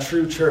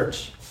true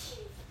church.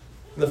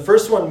 The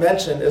first one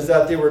mentioned is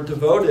that they were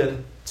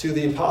devoted to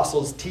the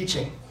apostles'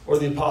 teaching or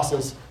the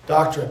apostles'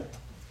 doctrine.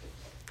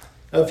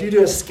 Now, if you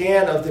do a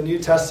scan of the New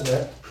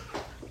Testament,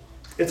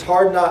 it's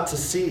hard not to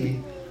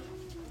see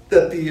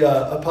that the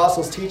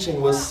apostles'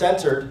 teaching was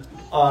centered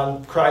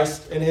on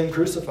Christ and him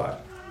crucified.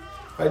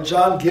 Right?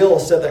 John Gill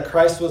said that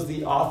Christ was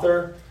the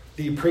author,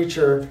 the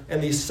preacher,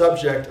 and the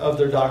subject of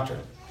their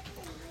doctrine.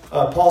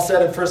 Paul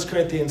said in 1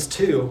 Corinthians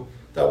 2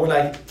 that when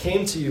I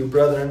came to you,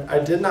 brethren, I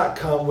did not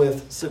come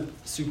with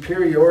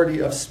superiority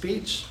of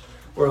speech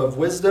or of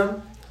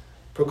wisdom,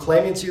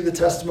 proclaiming to you the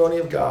testimony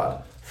of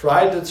God. For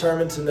I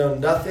determined to know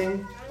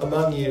nothing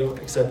among you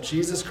except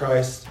Jesus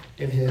Christ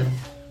and him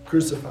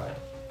crucified.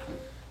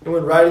 And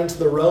when writing to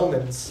the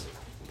Romans,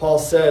 Paul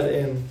said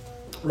in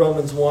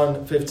Romans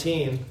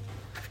 1:15,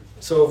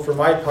 so for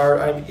my part,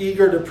 I'm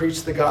eager to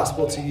preach the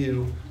gospel to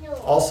you,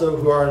 also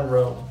who are in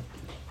Rome.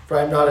 For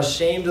I am not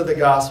ashamed of the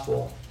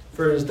gospel,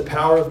 for it is the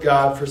power of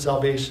God for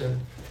salvation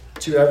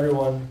to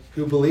everyone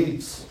who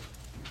believes.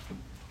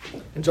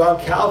 And John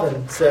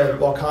Calvin said,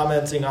 while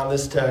commenting on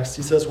this text,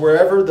 he says,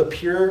 wherever the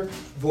pure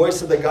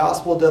voice of the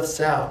gospel doth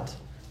sound,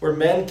 where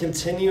men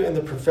continue in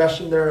the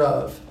profession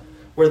thereof,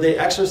 where they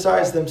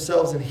exercise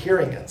themselves in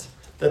hearing it,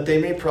 that they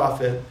may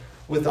profit,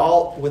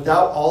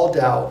 without all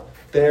doubt,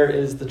 there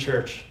is the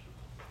church.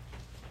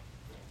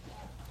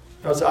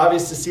 Now it's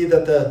obvious to see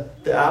that the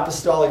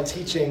apostolic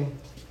teaching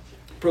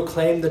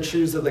proclaimed the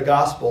truths of the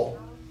gospel.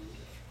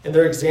 And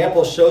their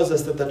example shows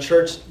us that the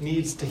church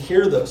needs to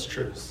hear those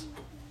truths.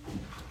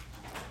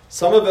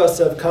 Some of us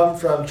have come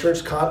from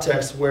church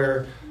contexts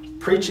where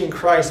preaching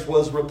Christ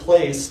was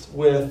replaced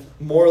with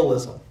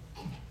moralism.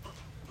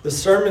 The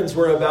sermons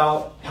were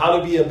about how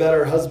to be a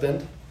better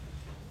husband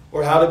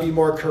or how to be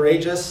more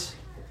courageous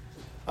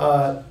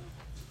and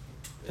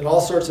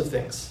all sorts of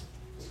things.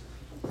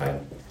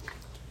 Right?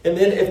 And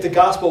then if the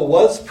gospel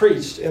was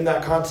preached in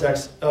that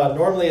context,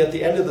 normally at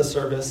the end of the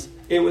service,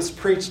 it was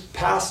preached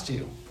past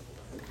you.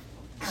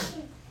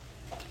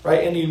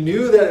 Right? And you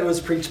knew that it was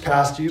preached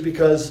past you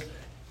because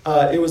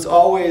it was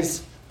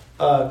always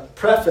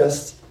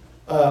prefaced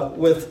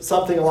with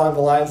something along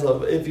the lines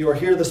of, if you are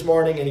here this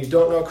morning and you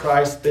don't know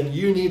Christ, then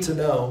you need to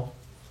know.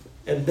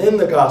 And then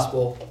the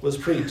gospel was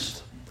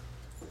preached.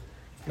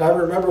 And I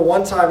remember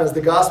one time as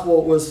the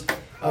gospel was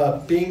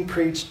being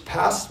preached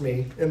past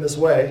me in this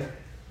way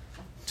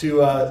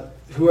to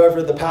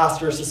whoever the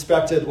pastor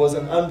suspected was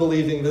an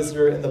unbelieving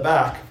visitor in the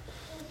back.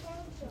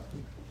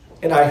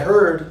 And I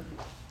heard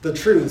the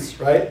truths,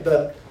 right?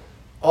 That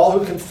all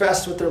who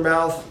confess with their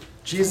mouth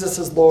Jesus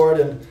is Lord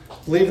and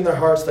believe in their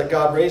hearts that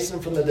God raised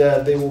him from the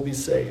dead, they will be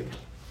saved.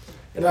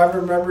 And I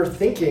remember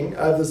thinking,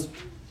 I have this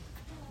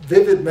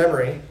vivid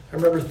memory, I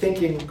remember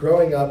thinking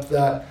growing up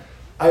that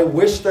I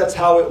wish that's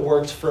how it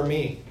worked for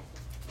me.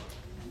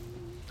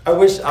 I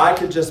wish I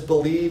could just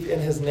believe in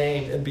his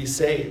name and be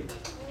saved.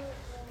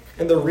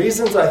 And the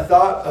reasons I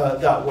thought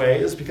that way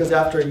is because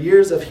after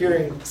years of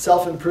hearing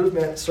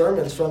self-improvement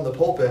sermons from the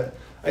pulpit,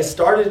 I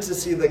started to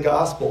see the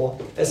gospel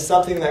as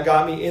something that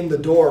got me in the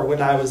door when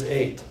I was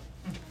 8.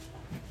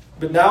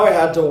 but now I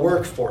had to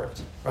work for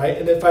it, right?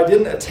 And if I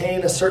didn't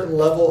attain a certain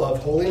level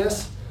of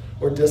holiness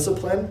or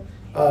discipline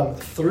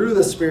through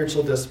the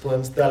spiritual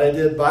disciplines that I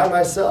did by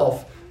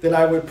myself, then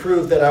I would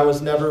prove that I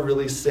was never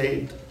really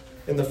saved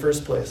in the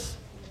first place.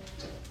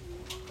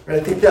 And I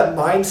think that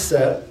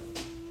mindset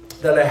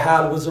that I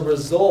had was a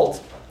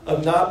result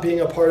of not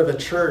being a part of a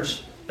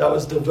church that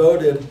was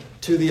devoted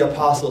to the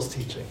apostles'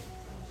 teaching,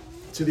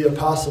 to the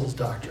apostles'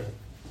 doctrine.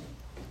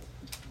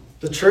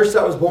 The church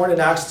that was born in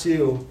Acts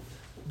 2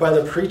 by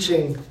the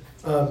preaching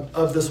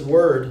of this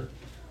word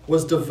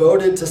was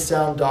devoted to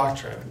sound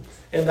doctrine.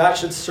 And that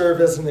should serve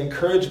as an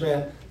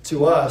encouragement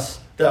to us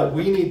that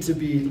we need to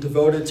be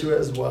devoted to it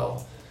as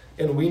well.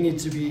 And we need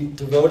to be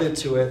devoted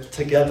to it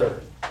together.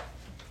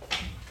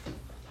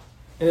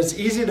 And it's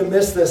easy to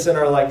miss this in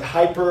our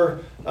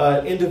hyper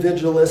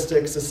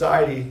individualistic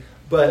society,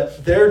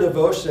 but their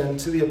devotion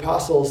to the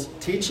apostles'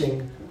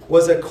 teaching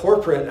was a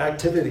corporate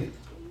activity.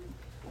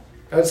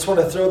 I just want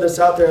to throw this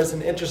out there as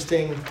an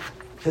interesting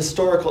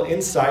historical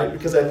insight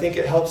because I think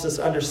it helps us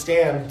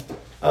understand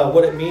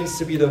what it means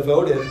to be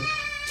devoted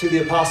to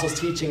the apostles'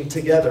 teaching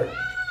together.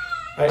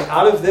 Right?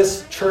 Out of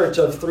this church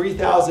of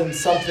 3,000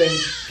 something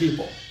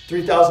people,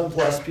 3,000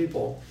 plus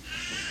people,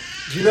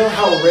 do you know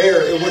how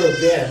rare it would have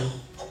been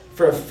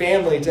for a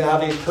family to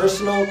have a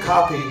personal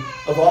copy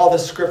of all the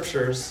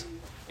scriptures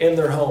in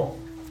their home?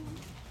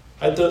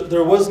 Right?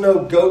 There was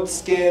no goat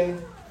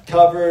skin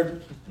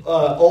covered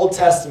Old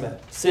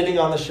Testament sitting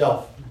on the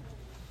shelf.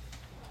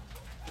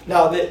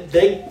 Now,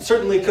 they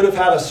certainly could have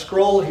had a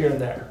scroll here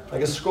and there,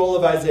 like a scroll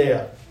of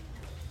Isaiah.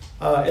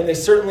 And they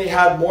certainly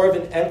had more of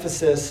an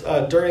emphasis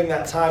during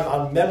that time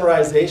on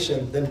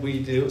memorization than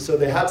we do, so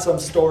they had some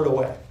stored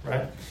away,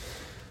 right?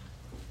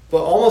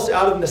 But almost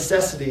out of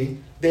necessity,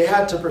 they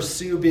had to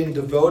pursue being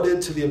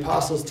devoted to the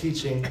apostles'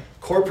 teaching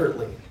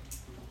corporately.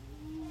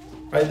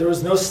 Right? There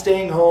was no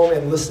staying home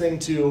and listening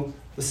to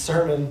the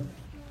sermon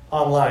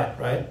online,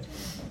 right?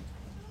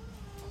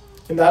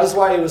 And that is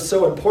why it was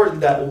so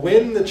important that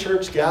when the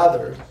church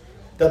gathered,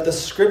 that the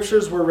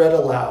scriptures were read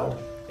aloud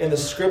and the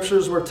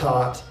scriptures were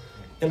taught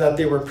and that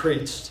they were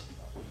preached.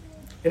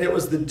 And it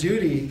was the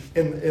duty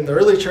in the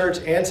early church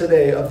and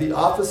today of the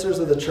officers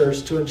of the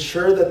church to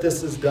ensure that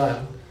this is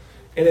done.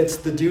 And it's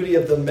the duty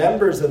of the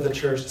members of the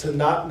church to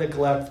not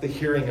neglect the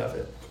hearing of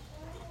it.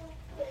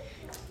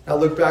 Now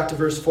look back to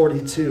verse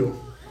 42.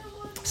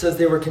 It says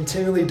they were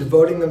continually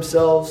devoting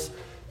themselves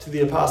to the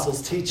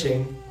apostles'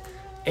 teaching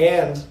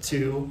and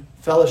to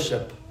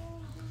fellowship.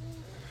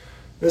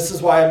 This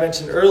is why I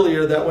mentioned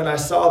earlier that when I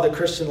saw the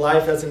Christian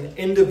life as an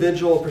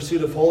individual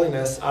pursuit of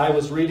holiness, I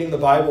was reading the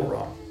Bible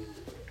wrong.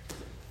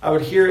 I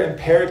would hear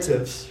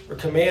imperatives or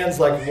commands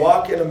like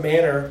walk in a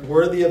manner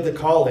worthy of the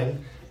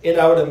calling, and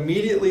I would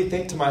immediately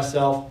think to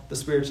myself, the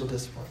spiritual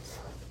disciplines.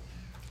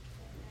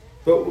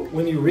 But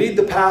when you read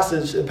the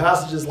passage and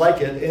passages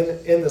like it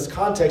in this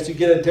context, you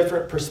get a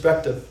different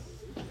perspective.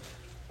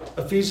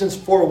 Ephesians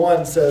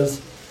 4:1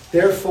 says,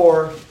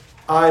 "Therefore,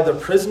 I, the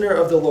prisoner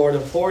of the Lord,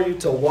 implore you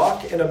to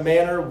walk in a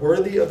manner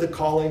worthy of the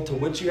calling to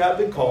which you have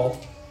been called,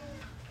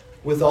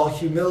 with all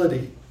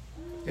humility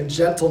and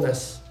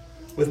gentleness,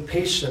 with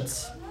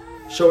patience,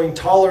 showing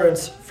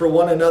tolerance for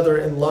one another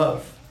in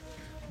love,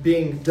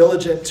 being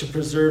diligent to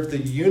preserve the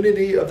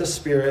unity of the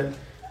Spirit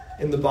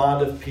in the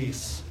bond of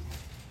peace."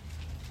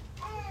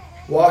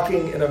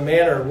 Walking in a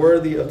manner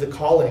worthy of the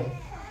calling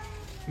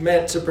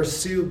meant to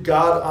pursue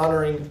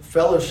God-honoring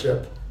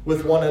fellowship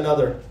with one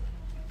another.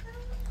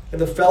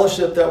 And the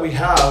fellowship that we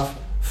have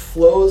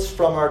flows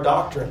from our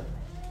doctrine.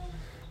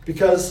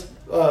 Because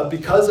of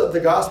the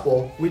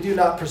gospel, we do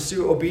not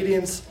pursue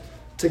obedience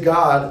to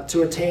God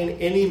to attain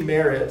any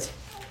merit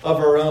of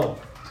our own.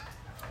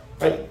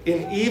 Right?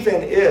 And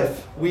even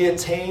if we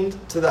attained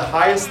to the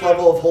highest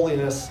level of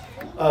holiness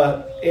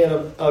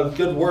and of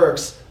good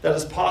works that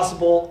is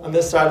possible on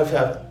this side of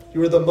heaven, you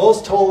were the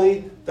most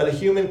holy that a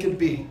human could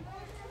be,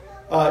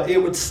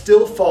 it would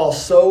still fall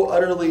so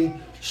utterly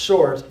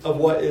short of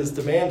what is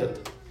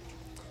demanded.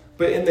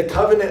 But in the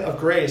covenant of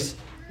grace,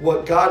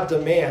 what God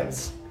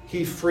demands,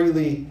 he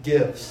freely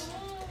gives.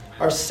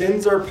 Our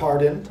sins are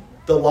pardoned,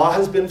 the law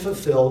has been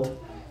fulfilled,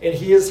 and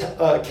he has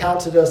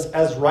counted us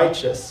as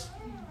righteous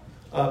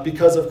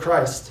because of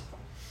Christ.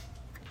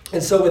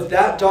 And so with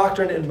that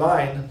doctrine in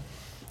mind,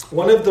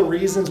 one of the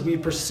reasons we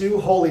pursue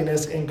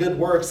holiness and good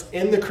works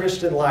in the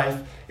Christian life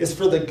is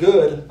for the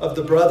good of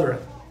the brethren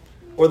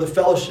or the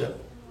fellowship.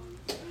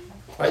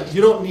 Right?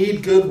 You don't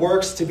need good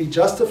works to be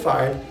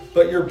justified,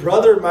 but your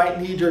brother might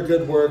need your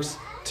good works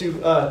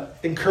to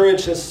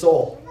encourage his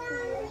soul.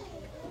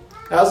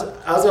 As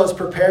I was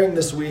preparing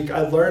this week,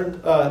 I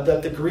learned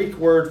that the Greek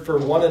word for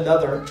one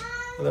another,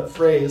 that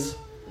phrase,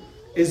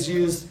 is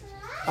used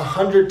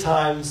 100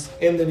 times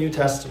in the New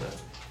Testament.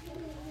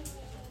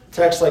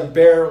 Texts like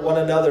bear one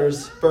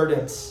another's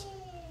burdens,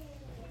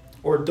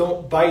 or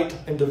don't bite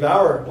and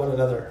devour one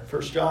another,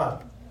 1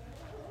 John.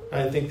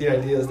 I think the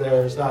idea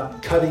is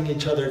not cutting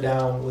each other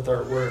down with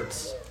our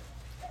words.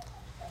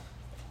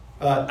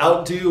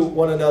 Outdo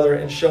one another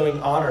in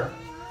showing honor.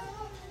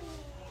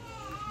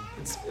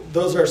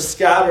 Those are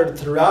scattered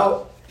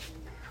throughout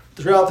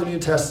throughout the New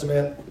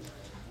Testament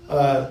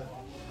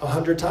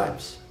 100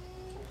 times.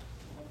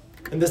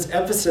 And this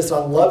emphasis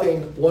on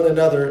loving one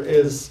another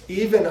is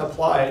even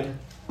applied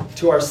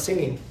to our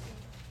singing.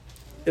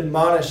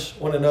 Admonish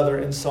one another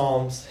in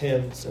psalms,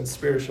 hymns, and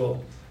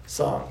spiritual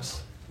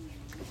songs.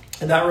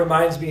 And that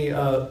reminds me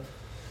of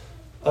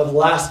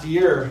last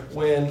year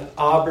when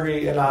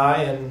Aubrey and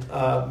I and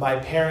my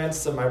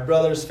parents and my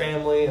brother's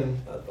family and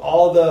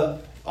all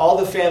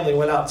the family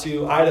went out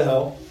to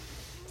Idaho.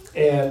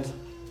 And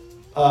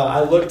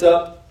I looked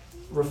up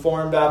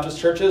Reformed Baptist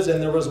churches,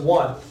 and there was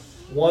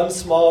one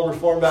small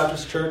Reformed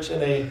Baptist church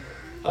in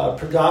a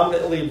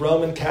predominantly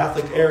Roman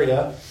Catholic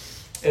area.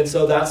 And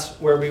so that's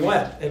where we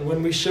went. And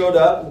when we showed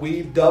up,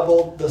 we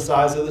doubled the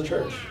size of the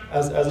church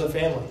as a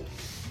family.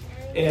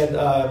 And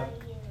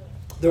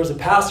there was a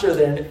pastor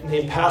there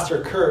named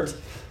Pastor Kurt.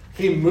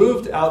 He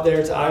moved out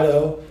there to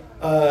Idaho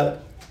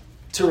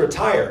to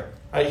retire.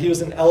 Right? He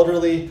was an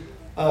elderly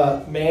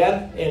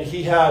man, and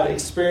he had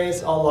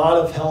experienced a lot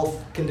of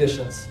health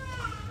conditions.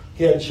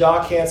 He had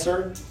jaw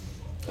cancer,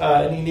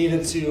 and he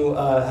needed to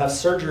have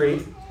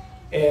surgery.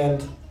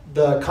 And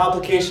the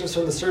complications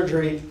from the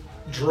surgery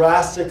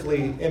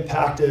drastically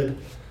impacted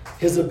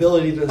his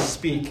ability to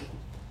speak.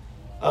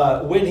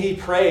 When he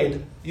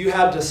prayed, you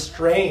had to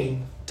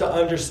strain to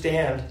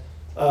understand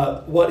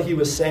what he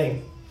was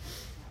saying.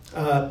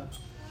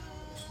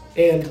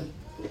 And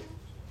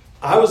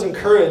I was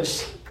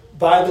encouraged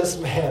by this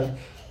man.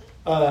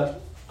 I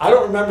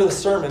don't remember the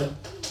sermon.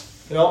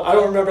 I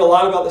don't remember a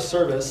lot about the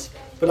service,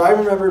 but I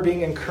remember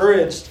being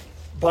encouraged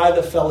by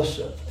the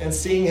fellowship and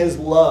seeing his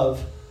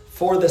love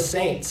for the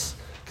saints.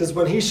 Because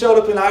when he showed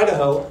up in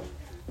Idaho,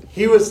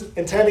 he was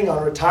intending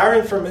on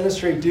retiring from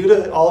ministry due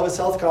to all of his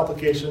health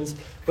complications,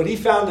 but he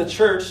found a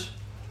church,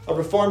 a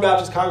Reformed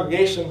Baptist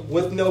congregation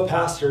with no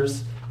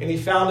pastors, and he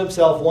found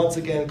himself once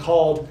again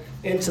called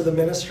into the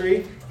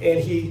ministry, and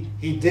he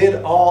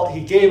gave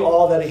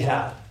all that he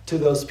had to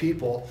those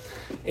people.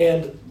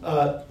 And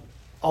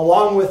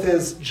along with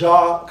his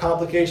jaw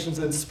complications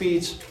and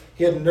speech,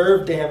 he had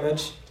nerve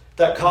damage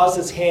that caused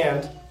his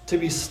hand to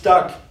be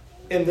stuck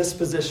in this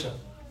position,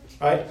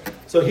 right?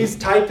 So he's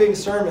typing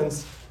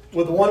sermons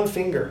with one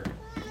finger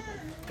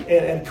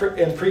and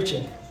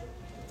preaching,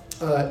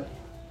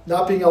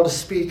 not being able to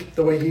speak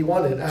the way he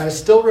wanted. And I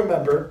still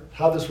remember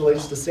how this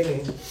relates to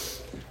singing.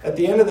 At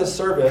the end of the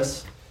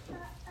service,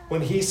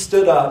 when he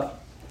stood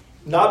up,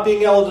 not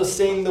being able to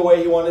sing the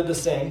way he wanted to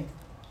sing,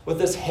 with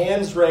his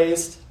hands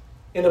raised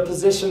in a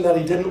position that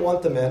he didn't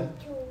want them in,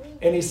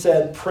 and he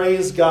said,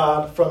 "Praise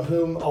God from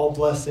whom all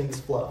blessings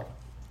flow."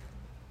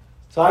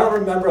 So I don't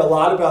remember a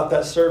lot about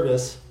that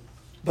service,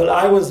 but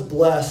I was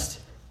blessed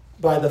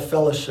by the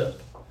fellowship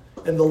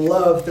and the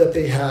love that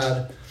they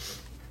had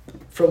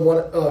for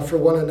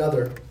one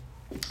another.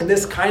 And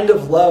this kind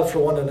of love for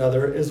one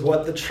another is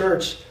what the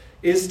church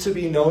is to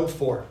be known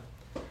for.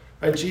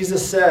 Right?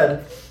 Jesus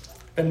said,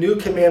 "A new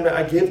commandment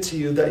I give to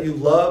you, that you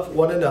love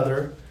one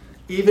another,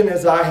 even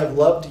as I have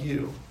loved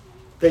you,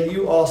 that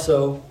you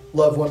also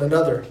love one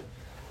another.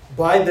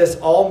 By this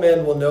all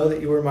men will know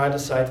that you are my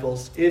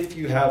disciples, if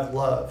you have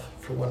love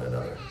for one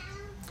another."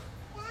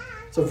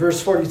 So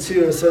verse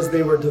 42, it says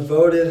they were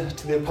devoted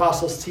to the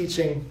apostles'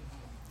 teaching,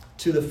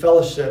 to the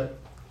fellowship,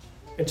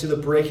 and to the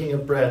breaking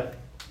of bread.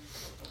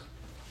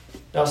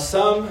 Now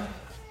some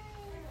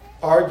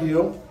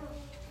argue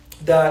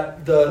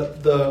that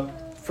the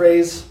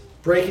phrase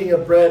breaking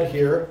of bread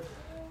here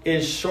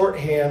is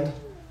shorthand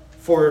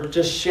for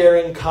just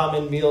sharing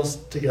common meals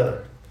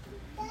together.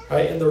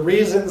 Right? And the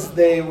reasons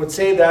they would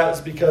say that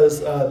is because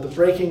the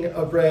breaking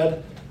of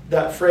bread,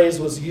 that phrase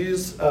was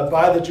used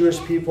by the Jewish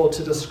people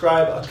to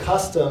describe a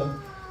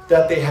custom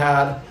that they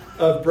had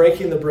of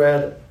breaking the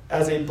bread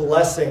as a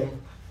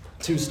blessing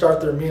to start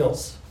their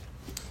meals.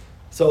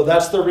 So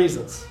that's the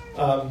reasons.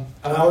 And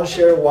I want to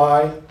share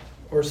why,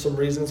 or some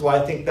reasons why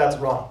I think that's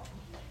wrong.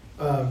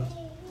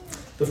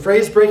 The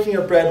phrase breaking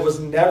of bread was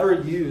never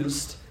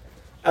used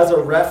as a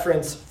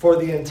reference for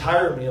the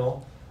entire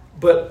meal,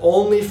 but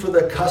only for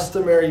the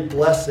customary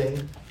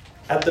blessing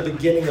at the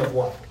beginning of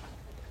one.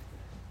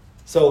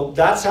 So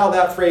that's how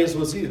that phrase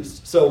was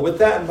used. So with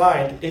that in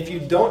mind, if you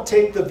don't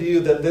take the view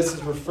that this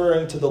is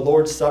referring to the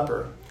Lord's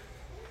Supper,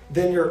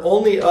 then your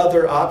only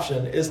other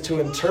option is to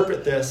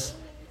interpret this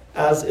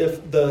as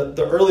if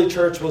the early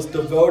church was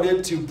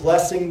devoted to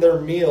blessing their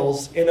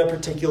meals in a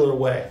particular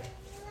way.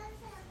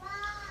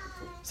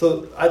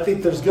 So I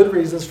think there's good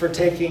reasons for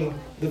taking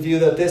the view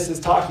that this is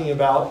talking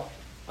about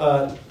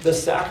the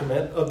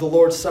sacrament of the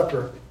Lord's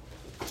Supper.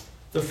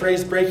 The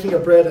phrase breaking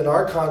of bread in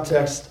our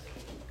context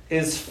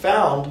is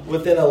found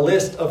within a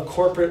list of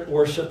corporate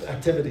worship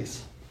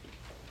activities.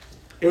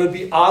 It would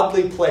be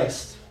oddly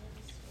placed,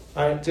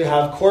 right, to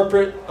have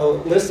a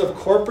list of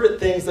corporate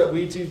things that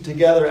we do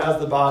together as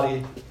the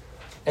body,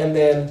 and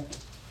then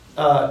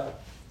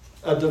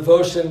a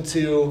devotion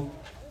to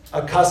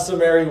a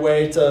customary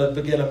way to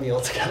begin a meal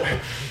together.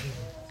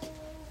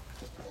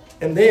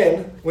 And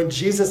then, when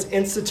Jesus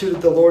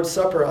instituted the Lord's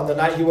Supper on the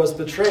night he was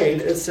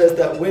betrayed, it says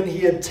that when he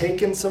had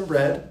taken some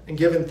bread and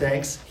given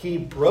thanks, he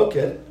broke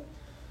it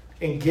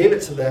and gave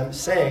it to them,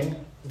 saying,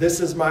 "This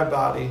is my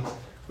body,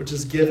 which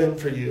is given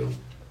for you.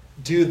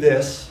 Do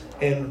this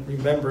in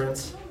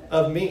remembrance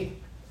of me."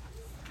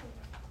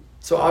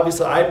 So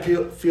obviously I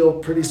feel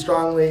pretty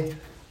strongly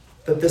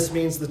that this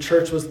means the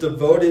church was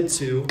devoted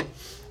to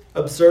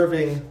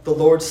observing the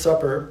Lord's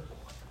Supper,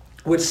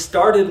 which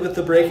started with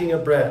the breaking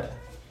of bread.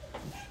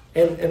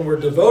 And we're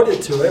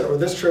devoted to it, or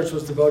this church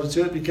was devoted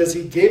to it, because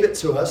he gave it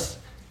to us,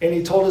 and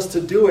he told us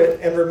to do it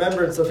in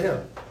remembrance of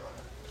him.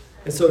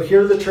 And so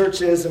here the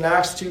church is in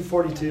Acts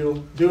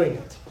 2:42 doing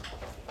it.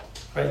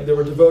 Right? They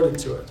were devoted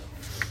to it.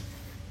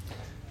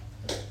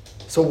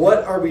 So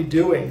what are we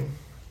doing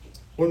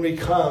when we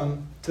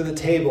come to the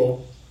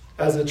table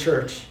as a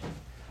church?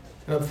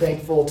 And I'm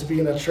thankful to be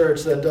in a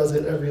church that does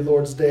it every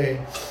Lord's Day.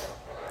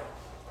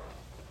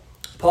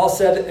 Paul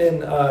said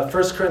in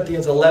 1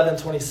 Corinthians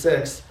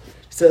 11:26, he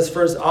says,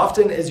 "For as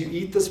often as you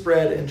eat this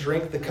bread and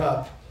drink the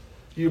cup,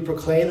 you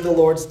proclaim the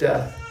Lord's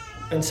death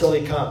until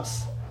he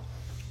comes."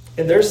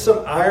 And there's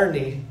some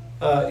irony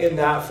in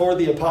that for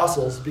the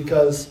apostles,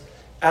 because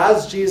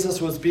as Jesus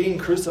was being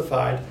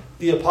crucified,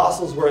 the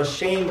apostles were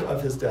ashamed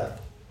of his death.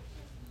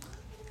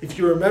 If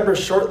you remember,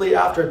 shortly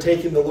after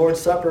taking the Lord's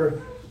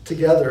Supper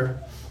together,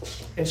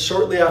 and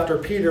shortly after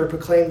Peter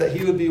proclaimed that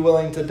he would be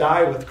willing to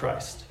die with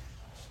Christ,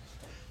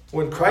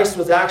 when Christ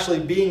was actually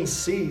being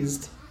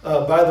seized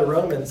by the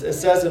Romans, it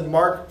says in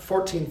Mark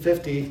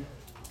 14:50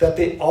 that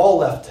they all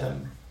left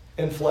him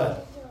and fled.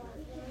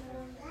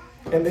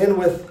 And then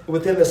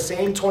within the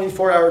same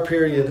 24-hour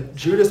period,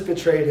 Judas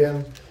betrayed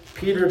him,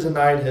 Peter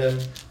denied him,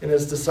 and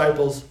his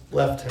disciples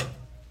left him.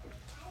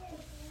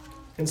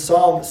 And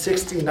Psalm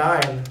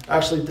 69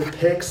 actually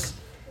depicts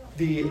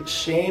the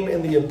shame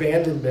and the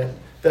abandonment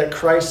that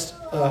Christ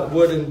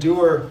would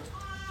endure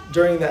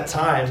during that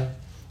time.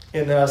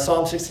 In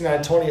Psalm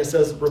 69:20, it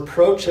says,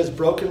 "Reproach has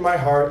broken my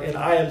heart, and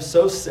I am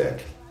so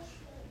sick.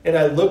 And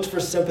I looked for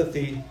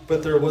sympathy,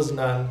 but there was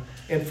none,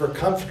 and for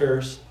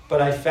comforters,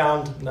 but I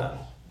found none."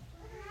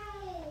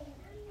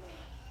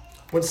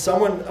 When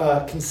someone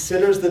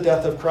considers the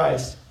death of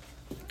Christ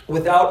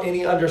without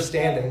any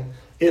understanding,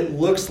 it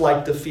looks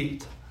like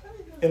defeat.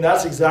 And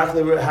that's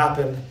exactly what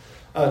happened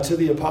to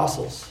the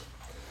apostles.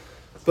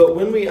 But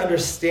when we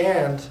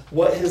understand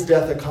what his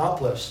death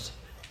accomplished,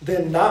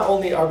 then not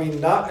only are we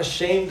not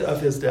ashamed of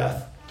his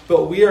death,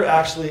 but we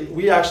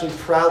actually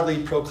proudly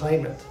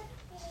proclaim it.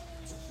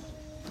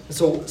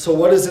 So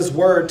what does his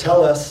word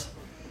tell us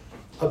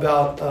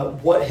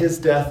about what his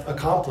death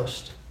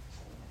accomplished?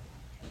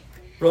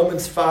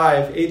 Romans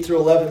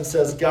 5:8-11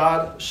 says,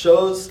 "God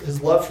shows his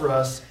love for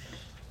us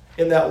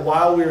in that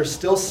while we are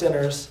still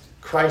sinners,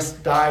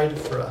 Christ died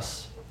for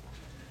us.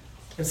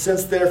 And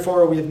since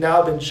therefore we have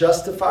now been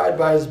justified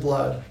by his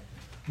blood,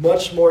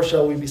 much more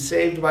shall we be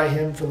saved by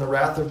him from the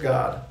wrath of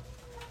God.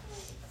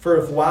 For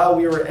if while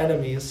we were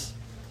enemies,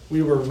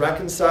 we were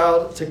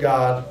reconciled to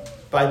God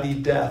by the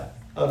death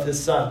of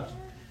his Son."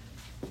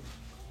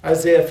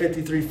 Isaiah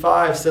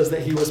 53:5 says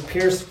that he was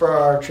pierced for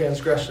our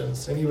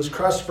transgressions, and he was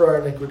crushed for our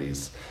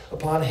iniquities.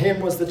 Upon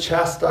him was the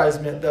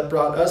chastisement that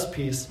brought us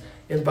peace,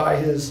 and by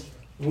his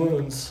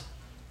wounds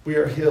we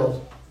are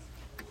healed.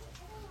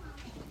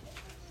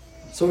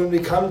 So when we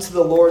come to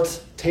the Lord's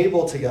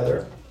table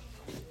together,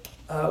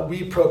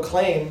 we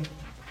proclaim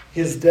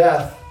his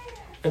death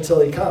until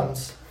he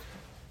comes.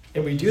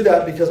 And we do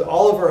that because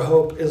all of our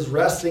hope is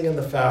resting in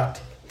the fact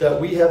that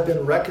we have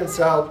been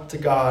reconciled to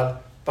God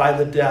by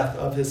the death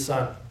of his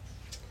Son.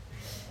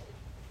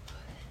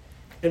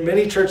 In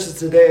many churches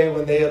today,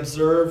 when they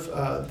observe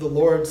the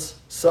Lord's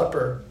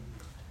Supper,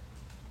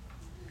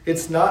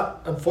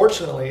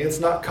 unfortunately, it's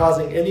not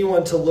causing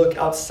anyone to look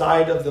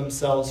outside of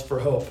themselves for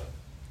hope,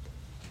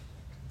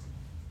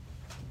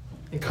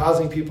 and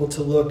causing people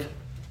to look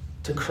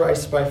to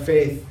Christ by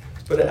faith,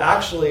 but it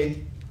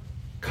actually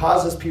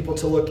causes people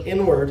to look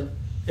inward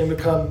and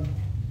become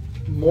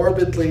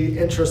morbidly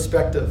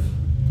introspective.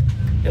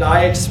 And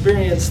I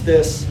experienced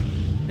this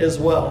as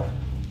well.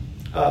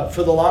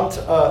 For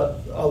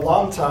a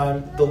long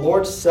time, the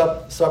Lord's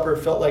Supper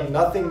felt like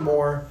nothing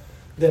more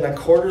than a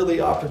quarterly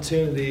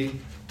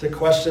opportunity to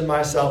question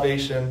my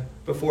salvation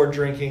before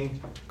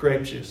drinking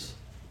grape juice.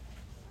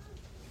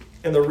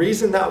 And the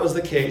reason that was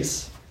the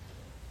case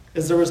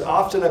is there was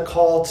often a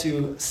call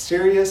to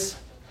serious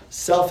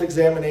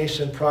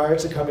self-examination prior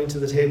to coming to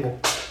the table.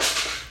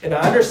 And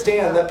I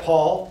understand that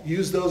Paul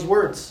used those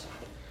words,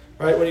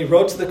 right? When he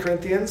wrote to the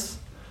Corinthians,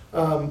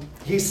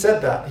 he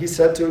said that. He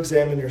said to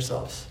examine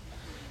yourselves.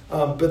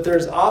 But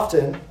there's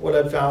often, what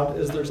I've found,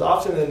 is there's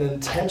often an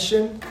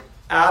intention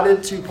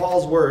added to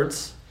Paul's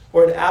words,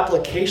 or an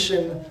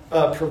application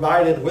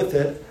provided with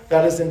it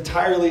that is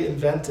entirely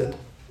invented.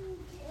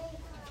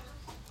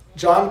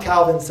 John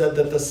Calvin said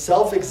that the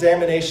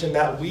self-examination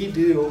that we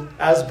do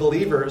as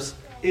believers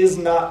is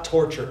not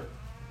torture.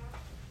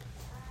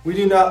 We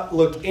do not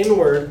look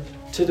inward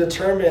to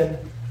determine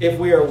if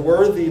we are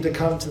worthy to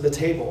come to the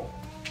table,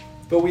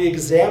 but we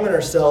examine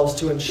ourselves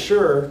to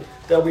ensure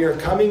that we are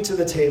coming to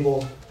the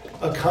table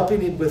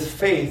accompanied with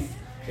faith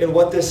in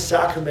what this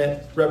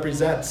sacrament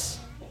represents.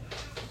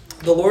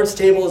 The Lord's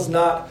table is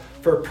not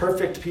for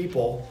perfect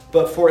people,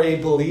 but for a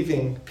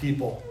believing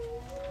people.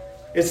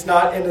 It's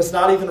not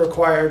even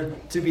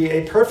required to be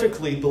a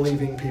perfectly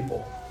believing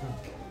people.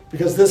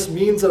 Because this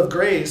means of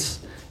grace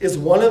is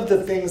one of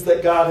the things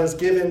that God has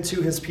given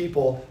to his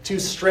people to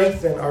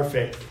strengthen our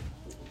faith.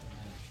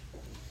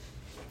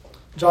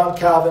 John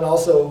Calvin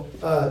also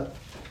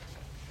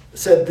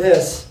said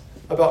this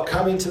about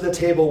coming to the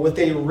table with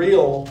a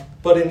real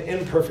but an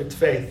imperfect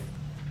faith.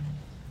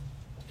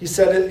 He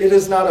said, it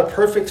is not a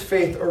perfect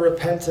faith or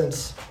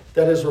repentance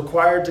that is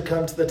required to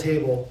come to the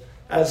table,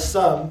 as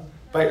some,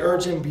 by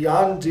urging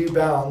beyond due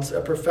bounds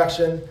a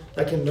perfection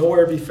that can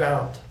nowhere be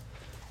found,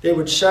 they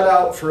would shut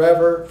out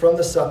forever from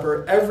the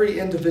supper every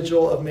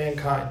individual of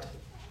mankind.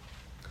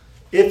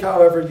 If,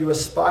 however, you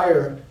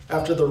aspire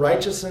after the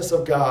righteousness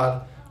of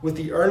God with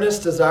the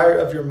earnest desire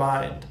of your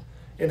mind,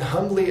 and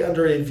humbly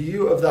under a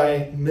view of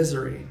thy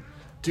misery,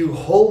 do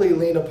wholly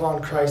lean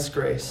upon Christ's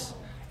grace,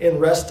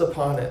 and rest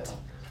upon it,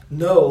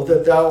 know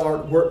that thou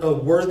art a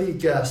worthy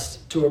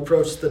guest to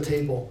approach the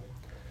table,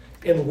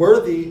 and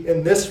worthy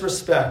in this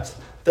respect,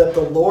 that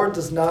the Lord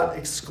does not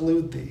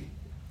exclude thee.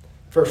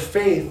 For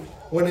faith,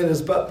 when it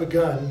is but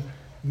begun,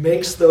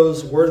 makes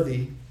those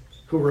worthy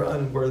who were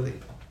unworthy.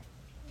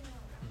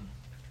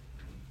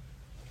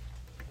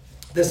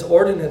 This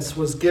ordinance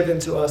was given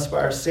to us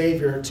by our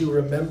Savior to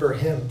remember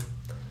him,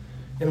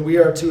 and we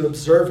are to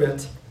observe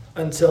it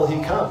until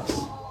he comes.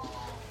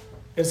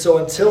 And so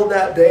until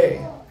that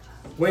day,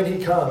 when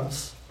he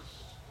comes,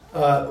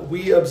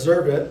 we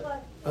observe it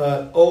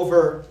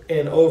over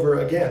and over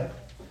again.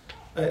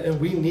 And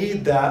we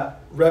need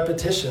that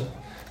repetition,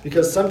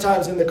 because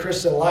sometimes in the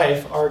Christian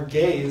life, our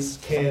gaze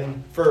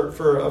can,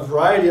 for a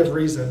variety of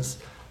reasons,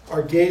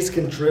 our gaze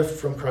can drift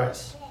from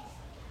Christ.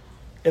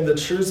 And the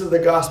truths of the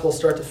gospel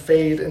start to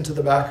fade into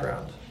the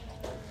background.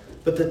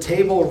 But the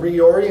table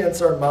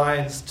reorients our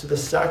minds to the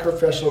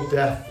sacrificial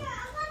death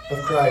of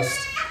Christ.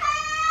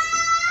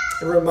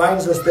 It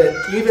reminds us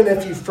that even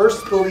if you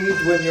first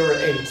believed when you were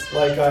 8,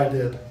 like I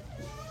did,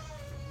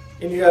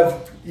 and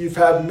you've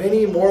had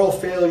many moral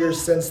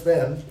failures since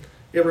then,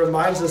 it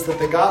reminds us that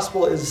the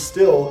gospel is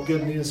still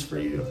good news for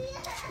you.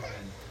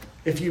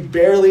 If you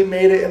barely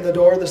made it in the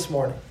door this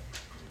morning,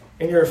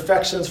 and your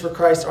affections for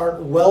Christ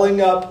aren't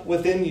welling up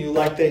within you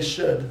like they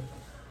should,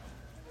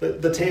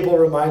 the table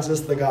reminds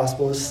us the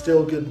gospel is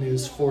still good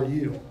news for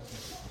you.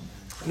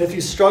 And if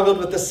you struggled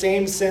with the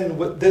same sin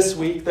this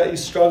week that you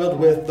struggled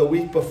with the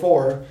week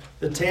before,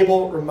 the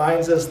table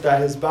reminds us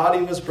that his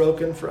body was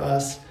broken for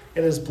us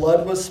and his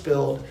blood was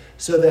spilled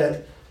so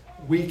that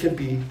we could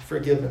be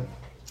forgiven.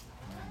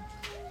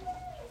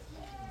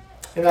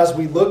 And as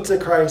we look to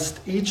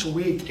Christ each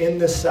week in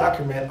this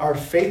sacrament, our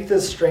faith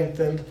is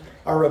strengthened,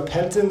 our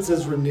repentance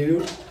is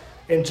renewed,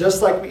 and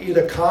just like we eat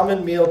a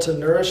common meal to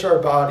nourish our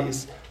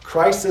bodies,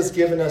 Christ has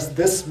given us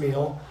this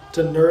meal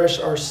to nourish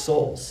our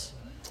souls.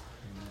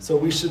 So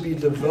we should be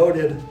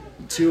devoted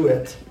to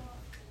it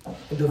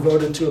and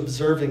devoted to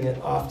observing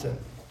it often.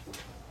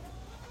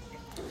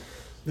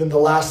 Then the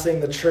last thing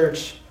the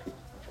church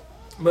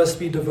must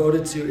be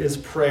devoted to is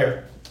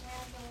prayer.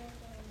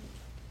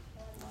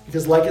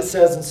 Because like it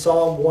says in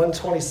Psalm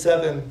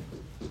 127,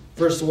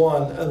 verse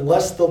 1,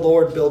 unless the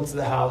Lord builds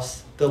the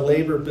house, the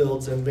labor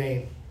builds in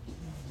vain.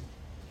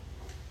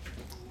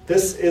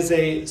 This is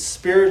a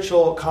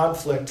spiritual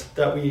conflict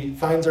that we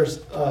find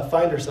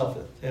ourselves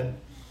in.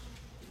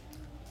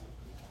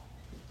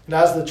 And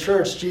as the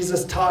church,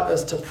 Jesus taught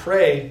us to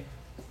pray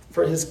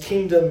for his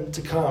kingdom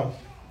to come,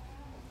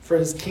 for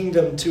his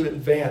kingdom to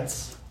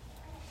advance.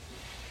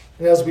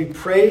 And as we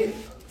pray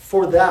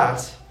for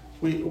that,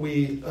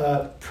 we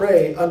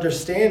pray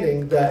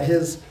understanding that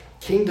his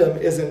kingdom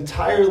is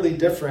entirely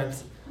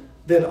different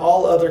than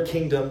all other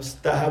kingdoms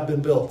that have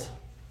been built.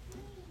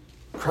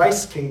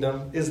 Christ's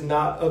kingdom is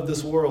not of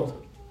this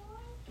world.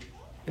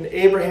 And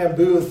Abraham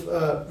Booth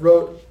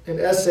wrote an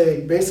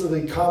essay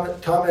basically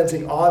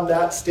commenting on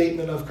that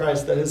statement of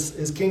Christ, that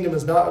his kingdom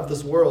is not of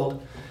this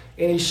world.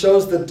 And he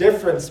shows the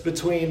difference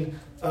between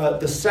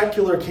the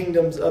secular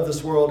kingdoms of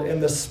this world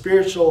and the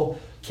spiritual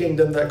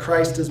kingdom that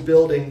Christ is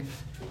building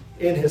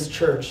in his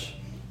church.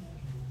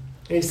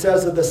 And he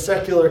says of the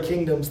secular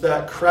kingdoms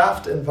that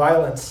craft and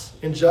violence,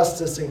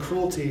 injustice and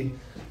cruelty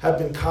have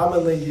been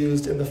commonly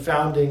used in the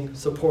founding,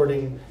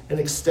 supporting, and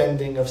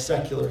extending of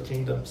secular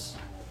kingdoms.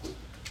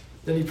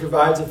 Then he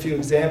provides a few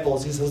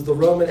examples. He says the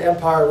Roman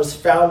Empire was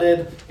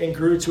founded and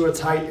grew to its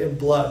height in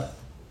blood.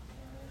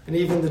 And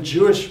even the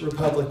Jewish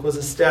Republic was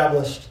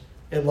established,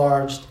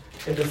 enlarged,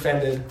 and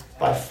defended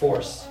by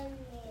force.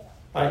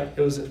 Right?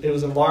 It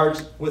was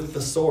enlarged with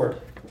the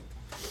sword.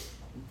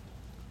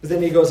 But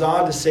then he goes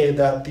on to say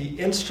that the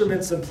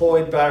instruments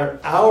employed by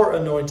our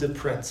anointed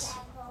prince,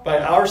 by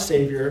our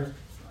Savior,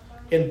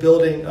 in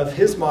building of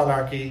his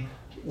monarchy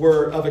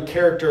were of a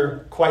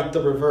character quite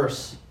the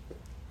reverse.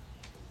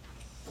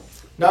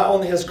 Not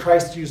only has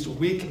Christ used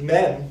weak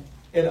men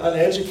and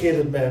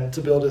uneducated men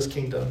to build his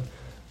kingdom,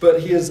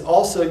 but he has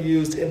also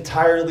used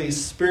entirely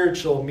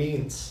spiritual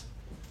means.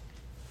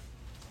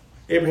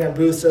 Abraham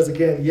Booth says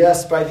again,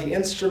 yes, by the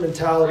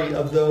instrumentality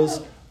of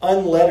those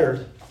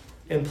unlettered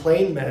and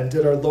plain men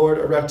did our Lord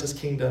erect his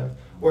kingdom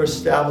or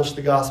establish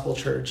the gospel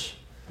church.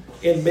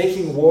 In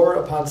making war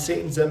upon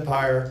Satan's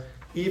empire,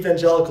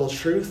 evangelical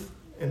truth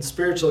and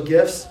spiritual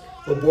gifts,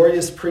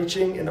 laborious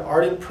preaching and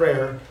ardent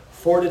prayer,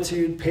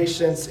 fortitude,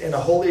 patience, and a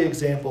holy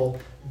example,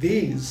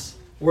 these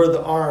were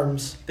the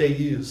arms they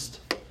used.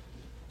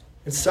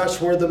 And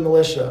such were the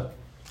militia,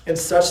 and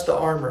such the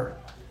armor,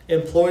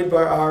 employed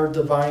by our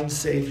divine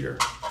Savior,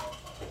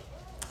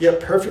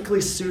 yet perfectly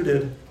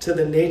suited to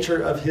the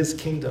nature of his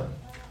kingdom.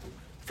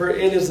 For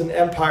it is an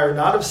empire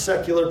not of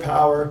secular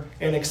power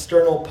and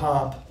external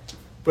pomp,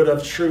 but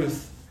of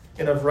truth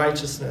and of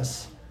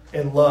righteousness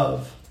and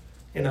love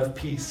and of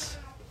peace.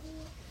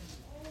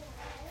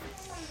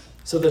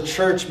 So the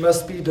church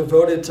must be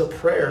devoted to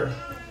prayer,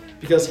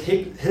 because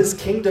his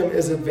kingdom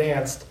is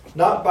advanced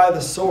not by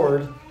the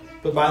sword,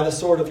 but by the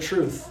sword of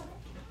truth.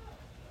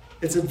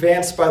 It's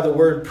advanced by the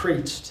word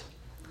preached.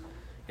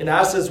 And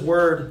as his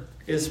word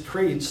is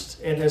preached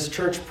and his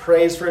church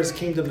prays for his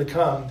kingdom to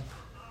come,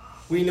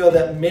 we know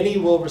that many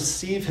will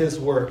receive his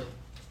word,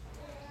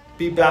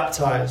 be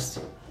baptized,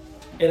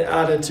 and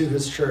added to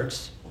his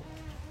church.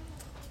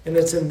 And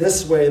it's in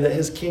this way that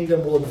his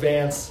kingdom will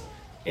advance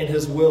and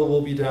his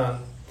will be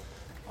done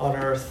on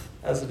earth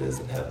as it is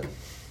in heaven.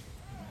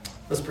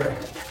 Let's pray.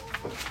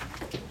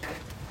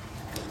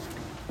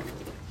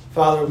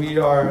 Father, we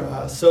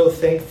are so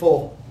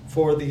thankful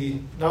for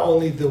not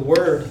only the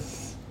word,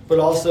 but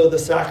also the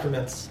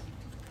sacraments.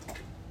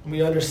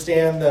 We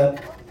understand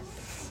that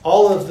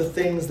all of the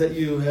things that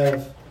you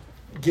have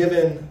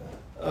given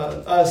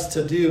us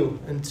to do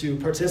and to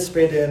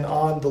participate in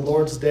on the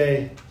Lord's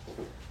Day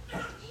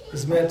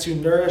is meant to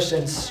nourish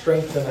and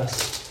strengthen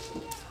us,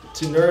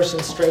 to nourish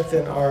and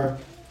strengthen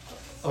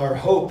our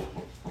hope,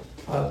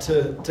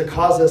 to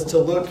cause us to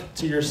look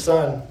to your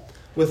Son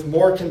with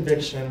more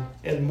conviction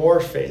and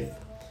more faith.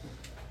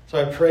 So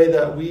I pray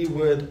that we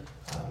would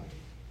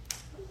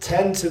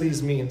tend to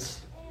these means,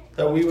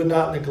 that we would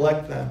not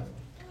neglect them,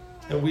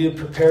 and we would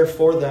prepare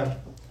for them.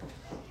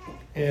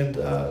 And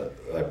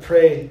I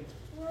pray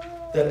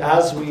that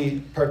as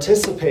we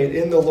participate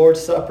in the Lord's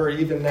Supper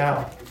even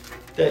now,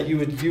 that you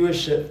would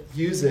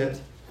use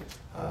it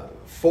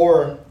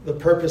for the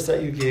purpose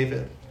that you gave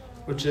it,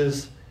 which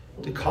is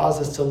to cause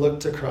us to look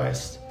to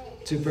Christ,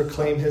 to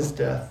proclaim his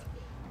death,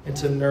 and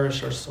to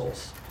nourish our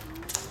souls.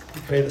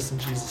 We pray this in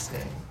Jesus'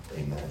 name.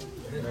 Amen.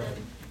 Amen.